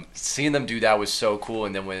 Seeing them do that was so cool,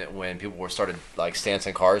 and then when people were started like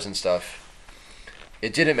stancing cars and stuff,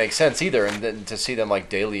 it didn't make sense either. And then to see them like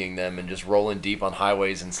dailying them and just rolling deep on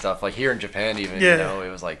highways and stuff, like here in Japan even, you know, it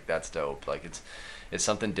was like that's dope. Like it's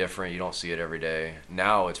something different. You don't see it every day.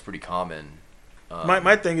 Now it's pretty common.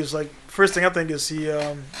 My thing is like first thing I think is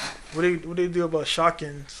the what do they do about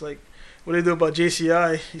Shotgun? It's like what do they do about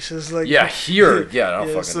JCI? He says like here I don't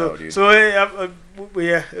fucking know, dude. So I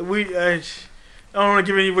don't want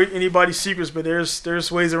to give anybody secrets, but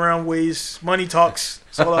there's ways around ways. Money talks.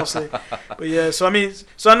 That's all I'll say. But yeah, so I mean,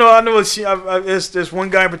 I know. There's one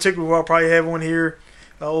guy in particular who I'll probably have on here,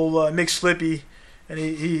 old Mick Slippy, and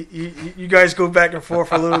you guys go back and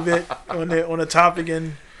forth a little bit on the topic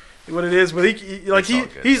and what it is. But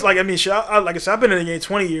he's like I mean, like I said, I've been in the game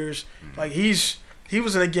 20 years. Like he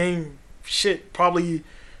was in the game, probably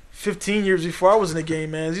 15 years before I was in the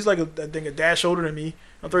game, man. He's like I think a dash older than me.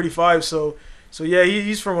 I'm 35, so yeah,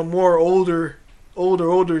 he's from a more older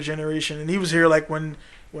generation, and he was here like when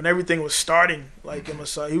everything was starting. Like he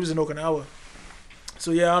was in Okinawa.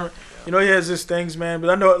 So yeah, he has his things, man. But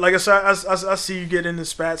I know, like I said, I see you get into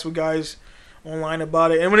spats with guys online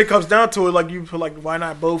about it, and when it comes down to it, like you put like why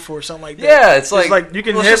not both or something like that. Yeah, it's like you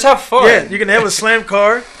can just have fun. Yeah, you can have a slam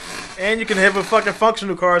car. And you can have a fucking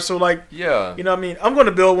functional car, so like, you know what I mean? I'm going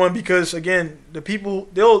to build one because again, the people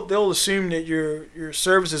they'll assume that your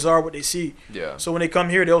services are what they see. Yeah. So when they come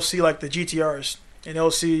here, they'll see like the GTRs, and they'll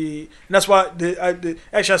see, and that's why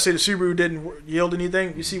actually I say the Subaru didn't yield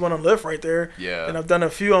anything. You see one on the left right there. Yeah. And I've done a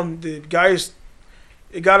few on the guys.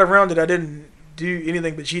 It got around that I didn't do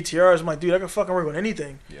anything but GTRs. I'm like, dude, I can fucking work on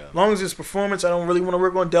anything. Yeah. As long as it's performance, I don't really want to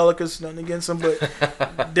work on Delicas, nothing against them,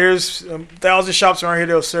 but there's 1,000 shops around here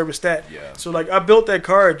that'll service that. Yeah. So like I built that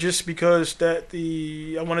car just because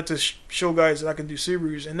I wanted to show guys that I can do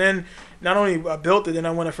Subarus, and then not only I built it, then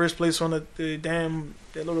I won a first place on that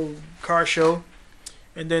little car show,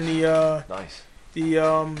 and then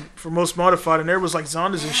for most modified, and there was like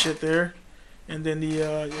Zondas and shit there. And then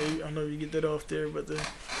I don't know if you get that off there, but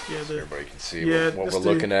everybody can see what we're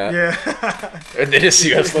looking at. Yeah. And they just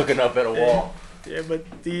see us looking up at a wall. Yeah, but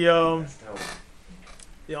I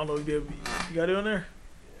don't know if you got it on there.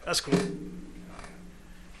 That's cool.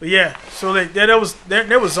 But yeah, so there was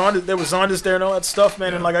Zondas there and all that stuff,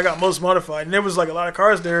 man. Yeah. And like I got most modified, and there was like a lot of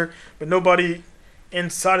cars there, but nobody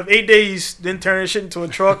inside of 8 days didn't turn that shit into a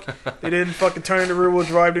truck. They didn't fucking turn in the rear wheel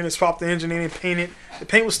drive, didn't swap the engine in and paint it. The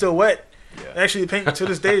paint was still wet. Yeah. Actually, the paint to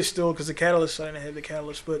this day is still because the catalyst. I didn't have the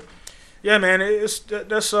catalyst, but yeah, man, that's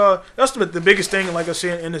the biggest thing. Like I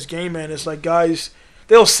say in this game, man, it's like guys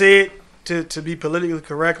they'll say it to be politically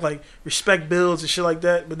correct, like respect builds and shit like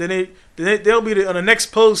that. But then they'll be on the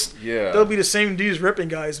next post. Yeah, they'll be the same dudes ripping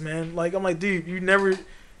guys, man. Like I'm like, dude, you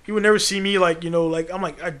would never see me like like I'm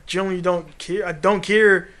like I generally don't care. I don't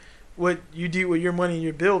care what you do with your money and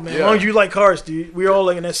your build, man. Yeah. As long as you like cars, dude, we're all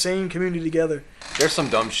like in that same community together. There's some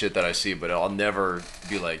dumb shit that I see, but I'll never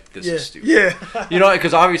be like, this is stupid. Yeah. You know,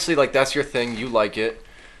 because obviously, like, that's your thing. You like it.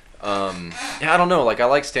 I don't know. Like, I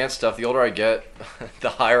like stance stuff. The older I get, the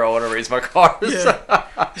higher I want to raise my cars.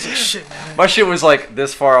 Yeah. Shit, man. My shit was, like,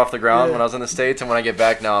 this far off the ground when I was in the States, and when I get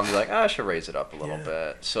back now, I'm like, I should raise it up a little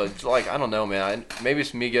bit. So, it's like, I don't know, man. Maybe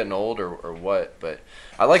it's me getting old or what, but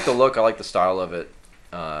I like the look. I like the style of it.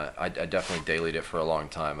 I definitely dailied it for a long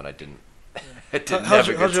time, and I didn't. How's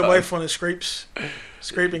your wife on the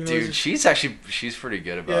scraping? Dude, she's pretty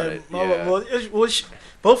good about it.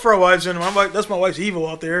 Both our wives and my wife. That's my wife's evil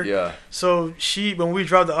out there. Yeah. So when we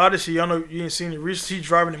drive the Odyssey, I know you ain't seen it recently. She's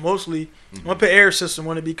driving it mostly. I'm gonna put air system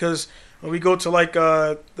on it because when we go to like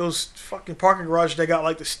those fucking parking garages, they got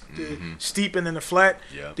like the steep and then the flat.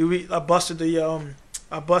 Yeah. Dude, I busted the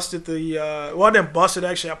well, I didn't bust it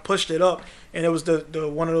actually. I pushed it up, and it was the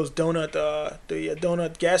one of those donut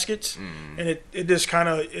donut gaskets, and it just kind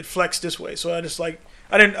of flexed this way. So I just like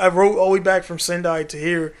I rode all the way back from Sendai to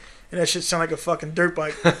here, and that shit sounded like a fucking dirt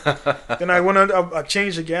bike. Then I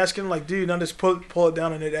changed the gasket, like dude, and I just pull it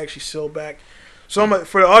down, and it actually sealed back. So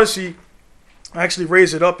for the Odyssey, I actually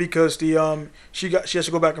raised it up because she has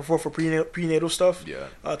to go back and forth for prenatal stuff.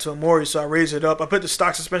 Yeah. To Amori, so I raised it up. I put the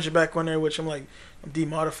stock suspension back on there, which I'm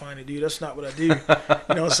demodifying it, dude. That's not what I do. You know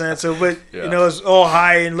what I'm saying? So, but it's all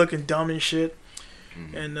high and looking dumb and shit.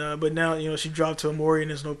 And but now she dropped to a Mori and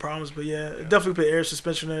there's no problems. But definitely put air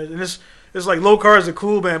suspension there. And it's like low cars are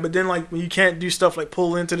cool, man. But then like when you can't do stuff like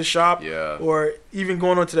pull into the shop or even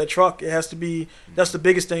going onto that truck, it has to be. That's the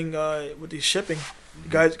biggest thing with the shipping. The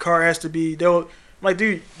guy's car has to be. I'm like,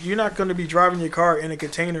 dude, you're not going to be driving your car in a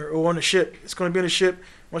container or on a ship. It's going to be on a ship.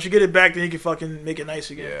 Once you get it back, then you can fucking make it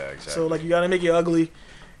nice again. Yeah, exactly. So like you got to make it ugly.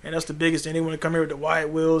 And that's the biggest thing. They want to come here with the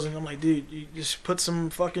wide wheels, and I'm like, dude, you just put some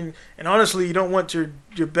fucking. And honestly, you don't want your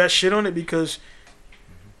best shit on it because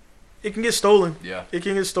it can get stolen. Yeah, it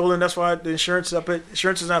can get stolen. That's why the insurance up.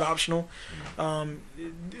 Insurance is not optional.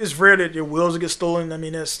 It's rare that your wheels will get stolen. I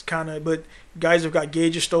mean, that's kind of. But guys have got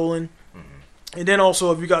gauges stolen, and then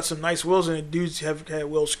also if you got some nice wheels in it, dudes have had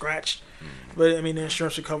wheels scratched. But I mean, the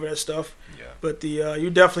insurance will cover that stuff. Yeah. But you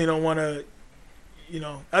definitely don't want to.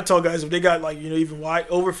 I tell guys if they got like even wide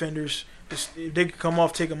over fenders, if they can come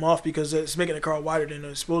off, take them off because it's making the car wider than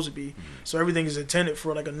it's supposed to be. So everything is intended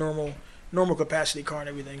for like a normal capacity car and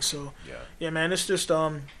everything. So yeah, man, it's just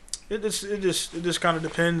it just kind of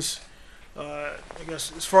depends. I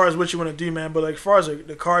guess as far as what you want to do, man. But like as far as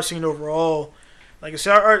the car scene overall, like I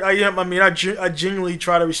said, I genuinely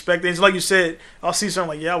try to respect things. Like you said, I'll see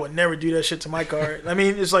something like I would never do that shit to my car. I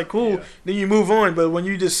mean, it's like cool. Yeah. Then you move on, but when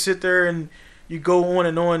you just sit there and you go on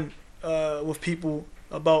and on with people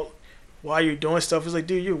about why you're doing stuff. It's like,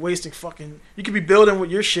 dude, you're wasting fucking. You could be building with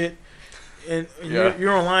your shit, and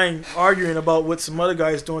you're online arguing about what some other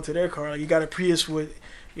guy's doing to their car. Like you got a Prius with,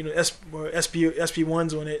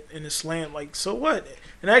 SP1s on it and a slant. Like, so what?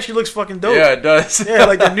 And it actually looks fucking dope. Yeah, it does. Yeah,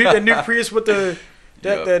 like the new Prius with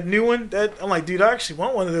that new one. I'm like, dude, I actually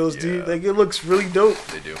want one of those, dude. Like it looks really dope.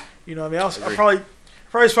 They do. I mean, I'll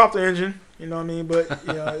probably swap the engine. You know what I mean? But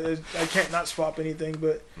I can't not swap anything.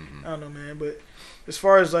 But I don't know, man. But as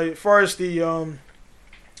far as the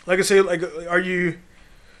like I say, like are you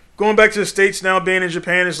going back to the States now? Being in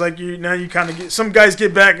Japan, it's like you kind of get some guys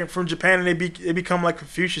get back from Japan and they become like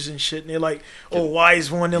Confucius and shit. And they're like, oh, wise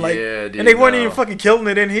one. They're like, dude, and they weren't even fucking killing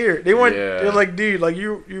it in here. They weren't. Yeah. They're like, dude, like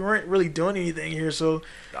you weren't really doing anything here. So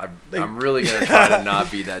I'm really gonna try to not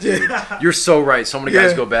be that dude. You're so right. So many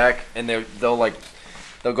guys go back and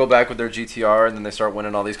they'll go back with their GTR and then they start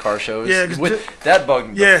winning all these car shows. Yeah, that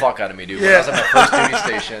bugged the fuck out of me, dude. When I was at my first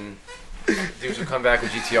duty station, dudes would come back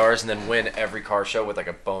with GTRs and then win every car show with like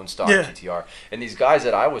a bone stock GTR. And these guys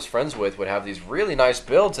that I was friends with would have these really nice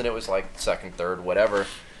builds and it was like second, third, whatever,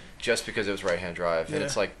 just because it was right-hand drive. Yeah. And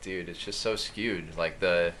it's like, dude, it's just so skewed. Like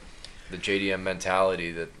the JDM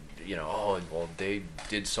mentality that, they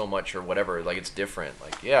did so much or whatever. Like it's different.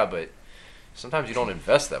 Like, yeah, but sometimes you don't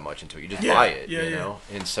invest that much into it. You just buy it, you know?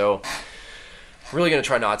 And so I'm really going to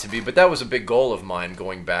try not to be. But that was a big goal of mine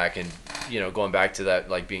going back and, going back to that,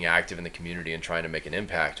 like being active in the community and trying to make an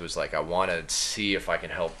impact was like I want to see if I can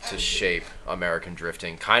help to shape American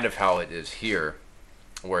drifting, kind of how it is here,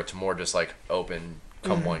 where it's more just like open,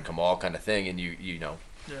 come one, come all kind of thing. And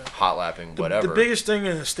hot lapping, whatever. The biggest thing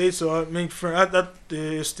in the States, though, I mean, that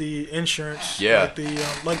is the insurance. Yeah.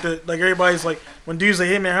 Like everybody's like, when dudes like,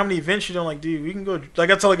 hey man, how many events you doing? Like, dude, we can go.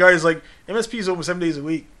 Like I tell the guys, like MSP is open 7 days a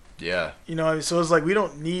week. Yeah. So it's like we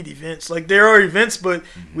don't need events. Like there are events, but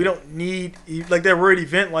we don't need like that word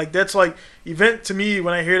event. Like that's like event to me.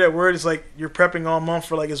 When I hear that word, it's like you're prepping all month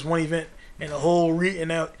for like it's one event and the whole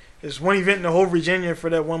there's one event in the whole Virginia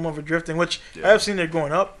for that 1 month of drifting, which I have seen they're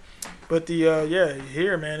going up. But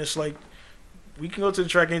here, man, it's like we can go to the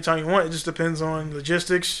track anytime you want. It just depends on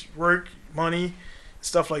logistics, work, money,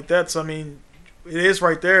 stuff like that. So I mean, it is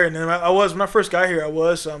right there. And then when I first got here, I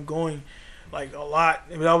was going like a lot.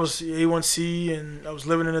 I mean, I was A1C and I was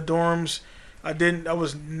living in the dorms. I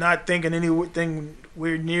was not thinking anything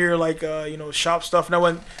weird near like shop stuff. And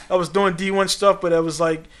I was doing D1 stuff, but I was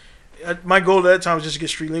like, my goal at that time was just to get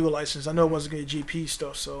street legal license. I know it wasn't going to get GP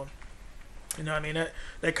stuff, so. You know what I mean?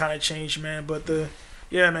 That kind of changed, man. But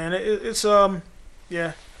man, it's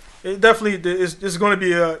it definitely is going to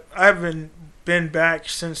be I haven't been back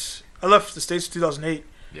since I left the States in 2008.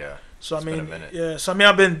 Yeah. So it's been a minute. Yeah. So I mean,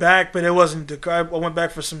 I've been back, but it wasn't I went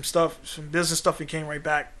back for some stuff, some business stuff, and came right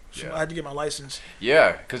back. So I had to get my license.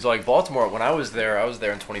 Yeah, because like Baltimore, when I was there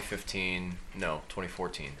in 2014.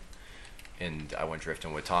 And I went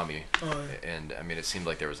drifting with Tommy, and I mean, it seemed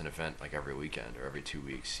like there was an event like every weekend or every 2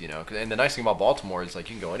 weeks, And the nice thing about Baltimore is like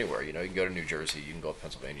you can go anywhere, You can go to New Jersey, you can go to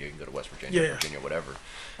Pennsylvania, you can go to West Virginia, Virginia, whatever.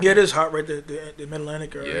 Yeah, it is hot right there, the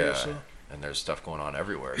Mid-Atlantic area. Yeah, so. And there's stuff going on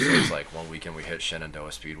everywhere. So it's like one weekend we hit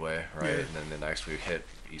Shenandoah Speedway, right, and then the next we hit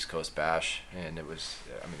East Coast Bash, and it was,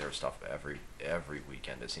 I mean, there was stuff every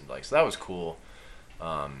weekend it seemed like. So that was cool,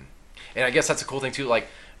 and I guess that's a cool thing too, like.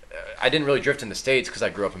 I didn't really drift in the States because I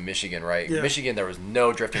grew up in Michigan, right? Yeah. Michigan, there was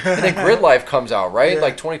no drifting. And then Grid Life comes out, right? Yeah.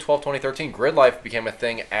 Like 2012, 2013, Grid Life became a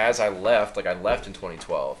thing as I left. Like I left in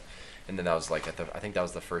 2012. And then that was like, I think that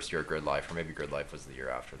was the first year of Grid Life, or maybe Grid Life was the year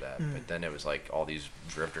after that. But then it was like all these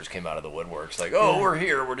drifters came out of the woodworks, like, oh, we're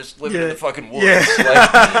here, we're just living in the fucking woods. Like,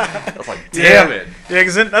 I was like, damn it. Yeah,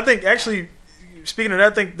 because I think actually, speaking of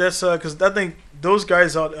that, I think that's because I think those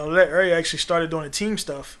guys out in that area actually started doing the team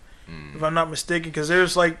stuff, if I'm not mistaken. Because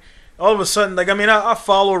there's like all of a sudden, like I mean, I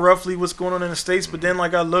follow roughly what's going on in the States, but then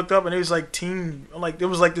like I looked up and it was like team, like it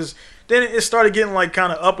was like this. Then it started getting like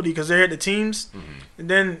kind of uppity because they had the teams, and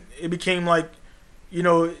then it became like, you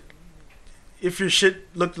know, if your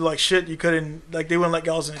shit looked like shit, you couldn't, like they wouldn't let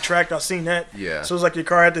guys in the track. I've seen that. Yeah. So it was like your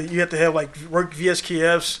car you had to have like work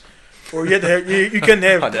VSKFs, or you had to have you couldn't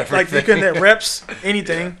have like you couldn't have reps,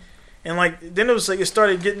 anything. Yeah. And like then it was like it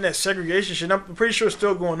started getting that segregation shit. I'm pretty sure it's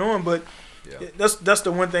still going on, but that's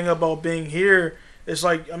the one thing about being here. It's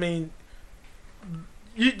like, I mean,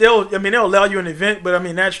 they'll allow you an event, but I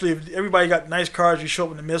mean naturally if everybody got nice cars, you show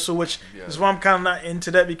up in the missile, which is why I'm kind of not into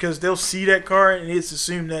that, because they'll see that car and it's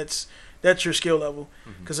assumed that's your skill level.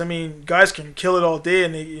 Because I mean guys can kill it all day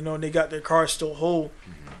and they got their cars still whole.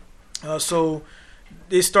 So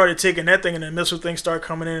they started taking that thing, and the missile thing started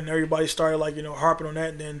coming in, and everybody started like harping on that.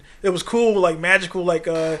 And then it was cool, like magical, like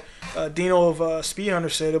Dino of Speed Hunter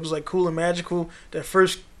said, it was like cool and magical that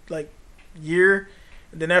first like year.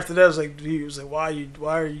 And then after that, it was like, dude, it was like,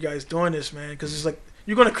 why are you guys doing this, man? Because it's like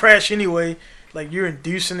you're gonna crash anyway. Like you're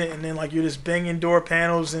inducing it, and then like you're just banging door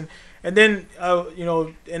panels, and then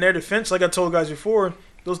in their defense, like I told guys before,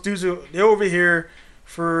 those dudes they're over here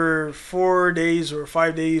for 4 days or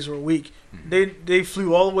 5 days or a week. They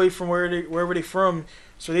flew all the way from wherever they from,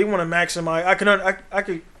 so they want to maximize. I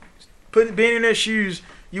could put being in their shoes.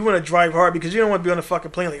 You want to drive hard because you don't want to be on the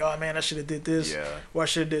fucking plane like, oh man, I should have did this, or I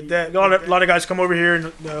should have did that. A lot of guys come over here, and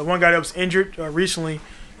one guy that was injured recently,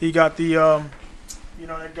 he got the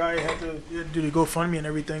that guy had to do the GoFundMe and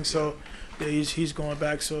everything. So yeah, he's going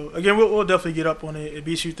back. So again, we'll definitely get up on the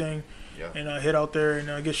BSU thing and head out there, and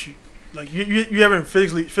I guess you haven't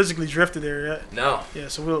physically drifted there yet. No. Yeah,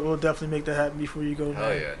 so we'll definitely make that happen before you go.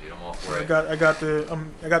 Hell yeah, dude, I'm all for it. I got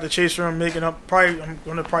the Chaser. I'm making up. I'm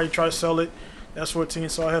gonna probably try to sell it. That's 14,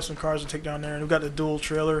 so I have some cars to take down there, and we got the dual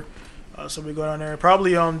trailer, so we go down there.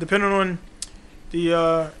 Probably depending on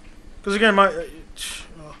the because again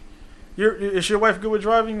is your wife good with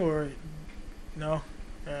driving or no?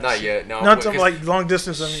 Not yet. No. Not something like long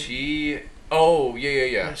distance. I mean.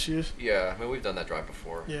 Yeah, she is. Yeah, I mean we've done that drive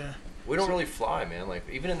before. Yeah. We don't really fly, man. Like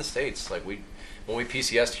even in the States, like when we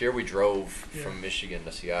PCS'd here, we drove from Michigan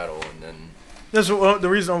to Seattle, and then. That's the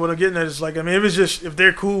reason what I'm getting at is like, I mean, it was just if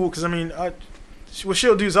they're cool, because I mean, what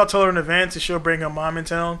she'll do is I'll tell her in advance and she'll bring her mom in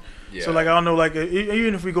town. Yeah. So like I don't know, like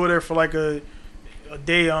even if we go there for like a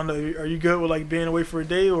day, I don't know, are you good with like being away for a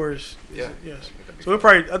day or yes? So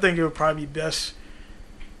I think it would probably be best.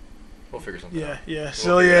 We'll figure something out.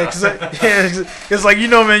 So because it's like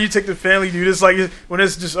man, you take the family, dude. It's like when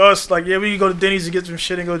it's just us, like we can go to Denny's to get some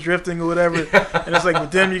shit and go drifting or whatever. And it's like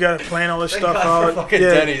with them, you gotta plan all this stuff out. Fucking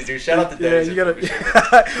Denny's, dude. Shout out to Denny's. You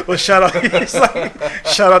gotta. Well, shout out. It's like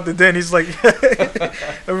shout out to Denny's. Like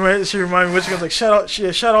she reminded me which one's like shout out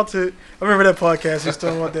to. I remember that podcast. He's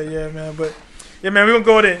talking about that. Yeah, man. But yeah, man, we're gonna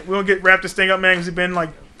go in. We're gonna wrap this thing up, man, because we've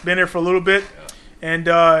been there for a little bit. And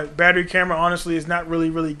battery camera, honestly, is not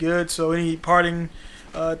really, really good. So any parting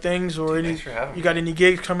things or you got any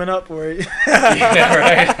gigs coming up? Or yeah,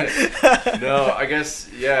 right. No, I guess,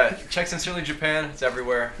 check Sincerely Japan. It's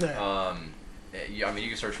everywhere. Yeah. I mean, you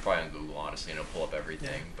can search probably on Google, honestly, and it'll pull up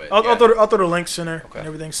everything. Yeah. But I'll throw the links in there and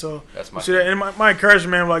everything. So that's my and my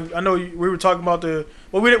encouragement, man. Like I know we were talking about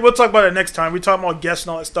we'll talk about it next time. We talking about guests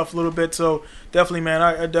and all that stuff a little bit. So definitely, man,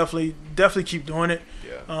 I definitely keep doing it.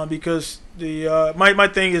 Yeah. Because the my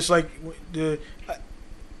thing is like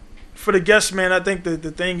for the guests, man. I think the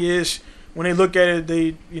thing is when they look at it,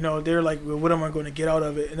 they're like, well, what am I going to get out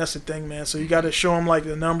of it? And that's the thing, man. So you got to show them like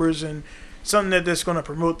the numbers and something that's going to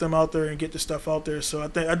promote them out there and get the stuff out there. So I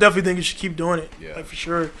definitely think you should keep doing it, like for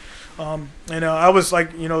sure. And I was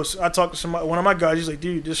like, I talked to one of my guys. He's like,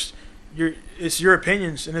 dude, it's your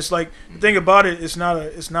opinions, and it's like the thing about it, it's not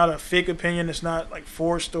a fake opinion. It's not like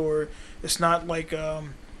forced or it's not like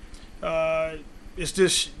it's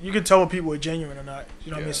just you can tell when people are genuine or not.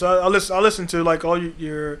 You know what I mean? So I listened to like all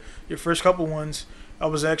your first couple ones. I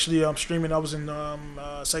was actually streaming. I was in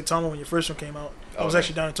Saitama when your first one came out. I was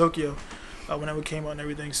actually down in Tokyo when that one came out and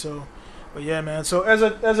everything. So, but yeah, man. So as a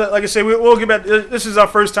like I say, we'll get back. This is our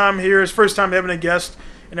first time here. It's first time having a guest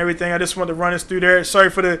and everything. I just wanted to run us through there. Sorry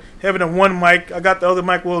for having a one mic. I got the other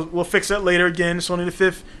mic. We'll fix that later. Again, it's only the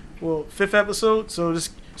fifth fifth episode. So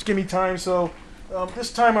just give me time. So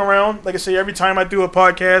this time around, like I say, every time I do a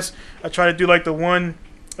podcast, I try to do like the one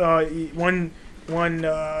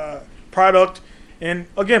product, and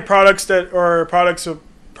again, products that are products of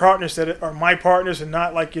partners that are my partners, and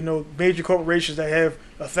not like major corporations that have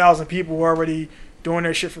 1,000 people who are already doing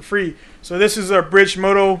their shit for free. So this is a Bridge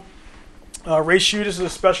Moto race shoe. This is a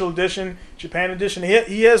special edition, Japan edition.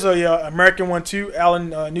 He has a American one too, Alan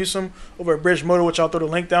Newsom over at Bridge Moto, which I'll throw the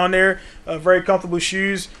link down there. Very comfortable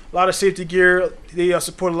shoes, a lot of safety gear. They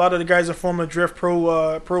support a lot of the guys in Formula Drift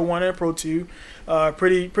Pro 1 and Pro 2.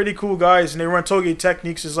 Pretty cool guys, and they run Toge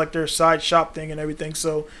Techniques as like their side shop thing and everything.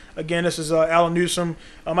 So again, this is Alan Newsom.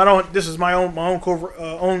 This is my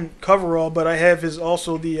own coverall, but I have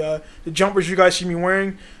also the jumpers you guys see me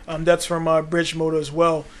wearing. That's from Bridge Moto as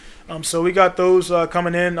well. So we got those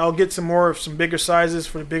coming in. I'll get some bigger sizes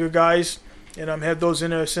for the bigger guys, and have those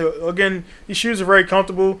in there. So again, these shoes are very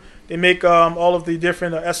comfortable. They make all of the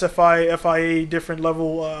different SFI, FIA, different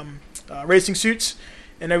level racing suits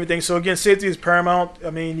and everything. So again, safety is paramount.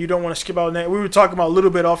 I mean, you don't want to skip out on that. We were talking about a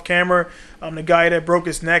little bit off camera, the guy that broke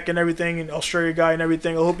his neck and everything, and Australia guy and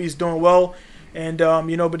everything. I hope he's doing well. And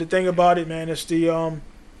but the thing about it, man, is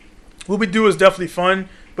what we do is definitely fun,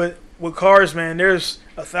 but with cars, man, there's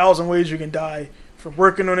 1,000 ways you can die. From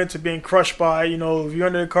working on it to being crushed by, if you're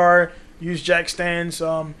under the car, use jack stands.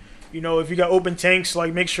 If you got open tanks,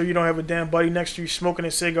 like make sure you don't have a damn buddy next to you smoking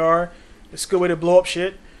a cigar. It's a good way to blow up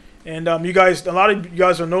shit. And a lot of you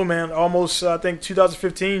guys don't know, man, almost, I think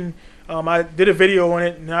 2015, I did a video on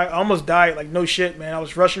it, and I almost died, like no shit, man. I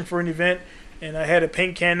was rushing for an event, and I had a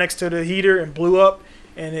paint can next to the heater and blew up.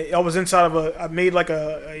 And I was inside of I made like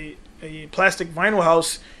a plastic vinyl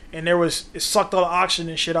house, and it sucked all the oxygen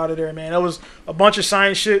and shit out of there, man. That was a bunch of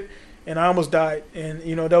science shit, and I almost died. And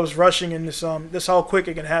that was rushing, and this how quick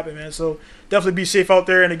it can happen, man. So definitely be safe out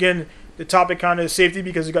there. And again, the topic kind of is safety,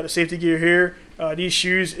 because you got the safety gear here. These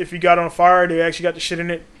shoes, if you got on fire, they actually got the shit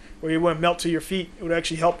in it where it wouldn't melt to your feet. It would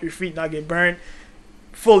actually help your feet not get burned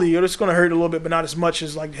fully. It's going to hurt a little bit, but not as much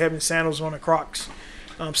as like having sandals on the Crocs.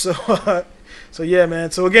 So yeah,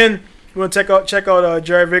 man. So again, you want to check out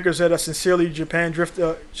Jared Vickers at Sincerely Japan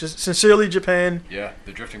Sincerely Japan. Yeah,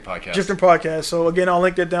 the Drifting Podcast. Drifting Podcast. So again, I'll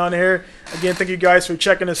link that down here. Again, thank you guys for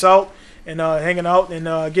checking us out and hanging out. And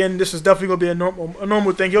again, this is definitely going to be a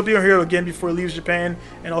normal thing. He'll be here again before he leaves Japan,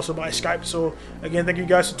 and also by Skype. So again, thank you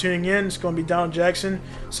guys for tuning in. It's going to be Don Jackson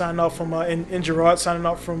signing off from in Gerard, signing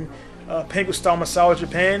off from Pinku Style Massage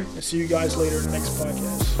Japan. And see you guys later in the next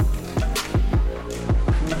podcast.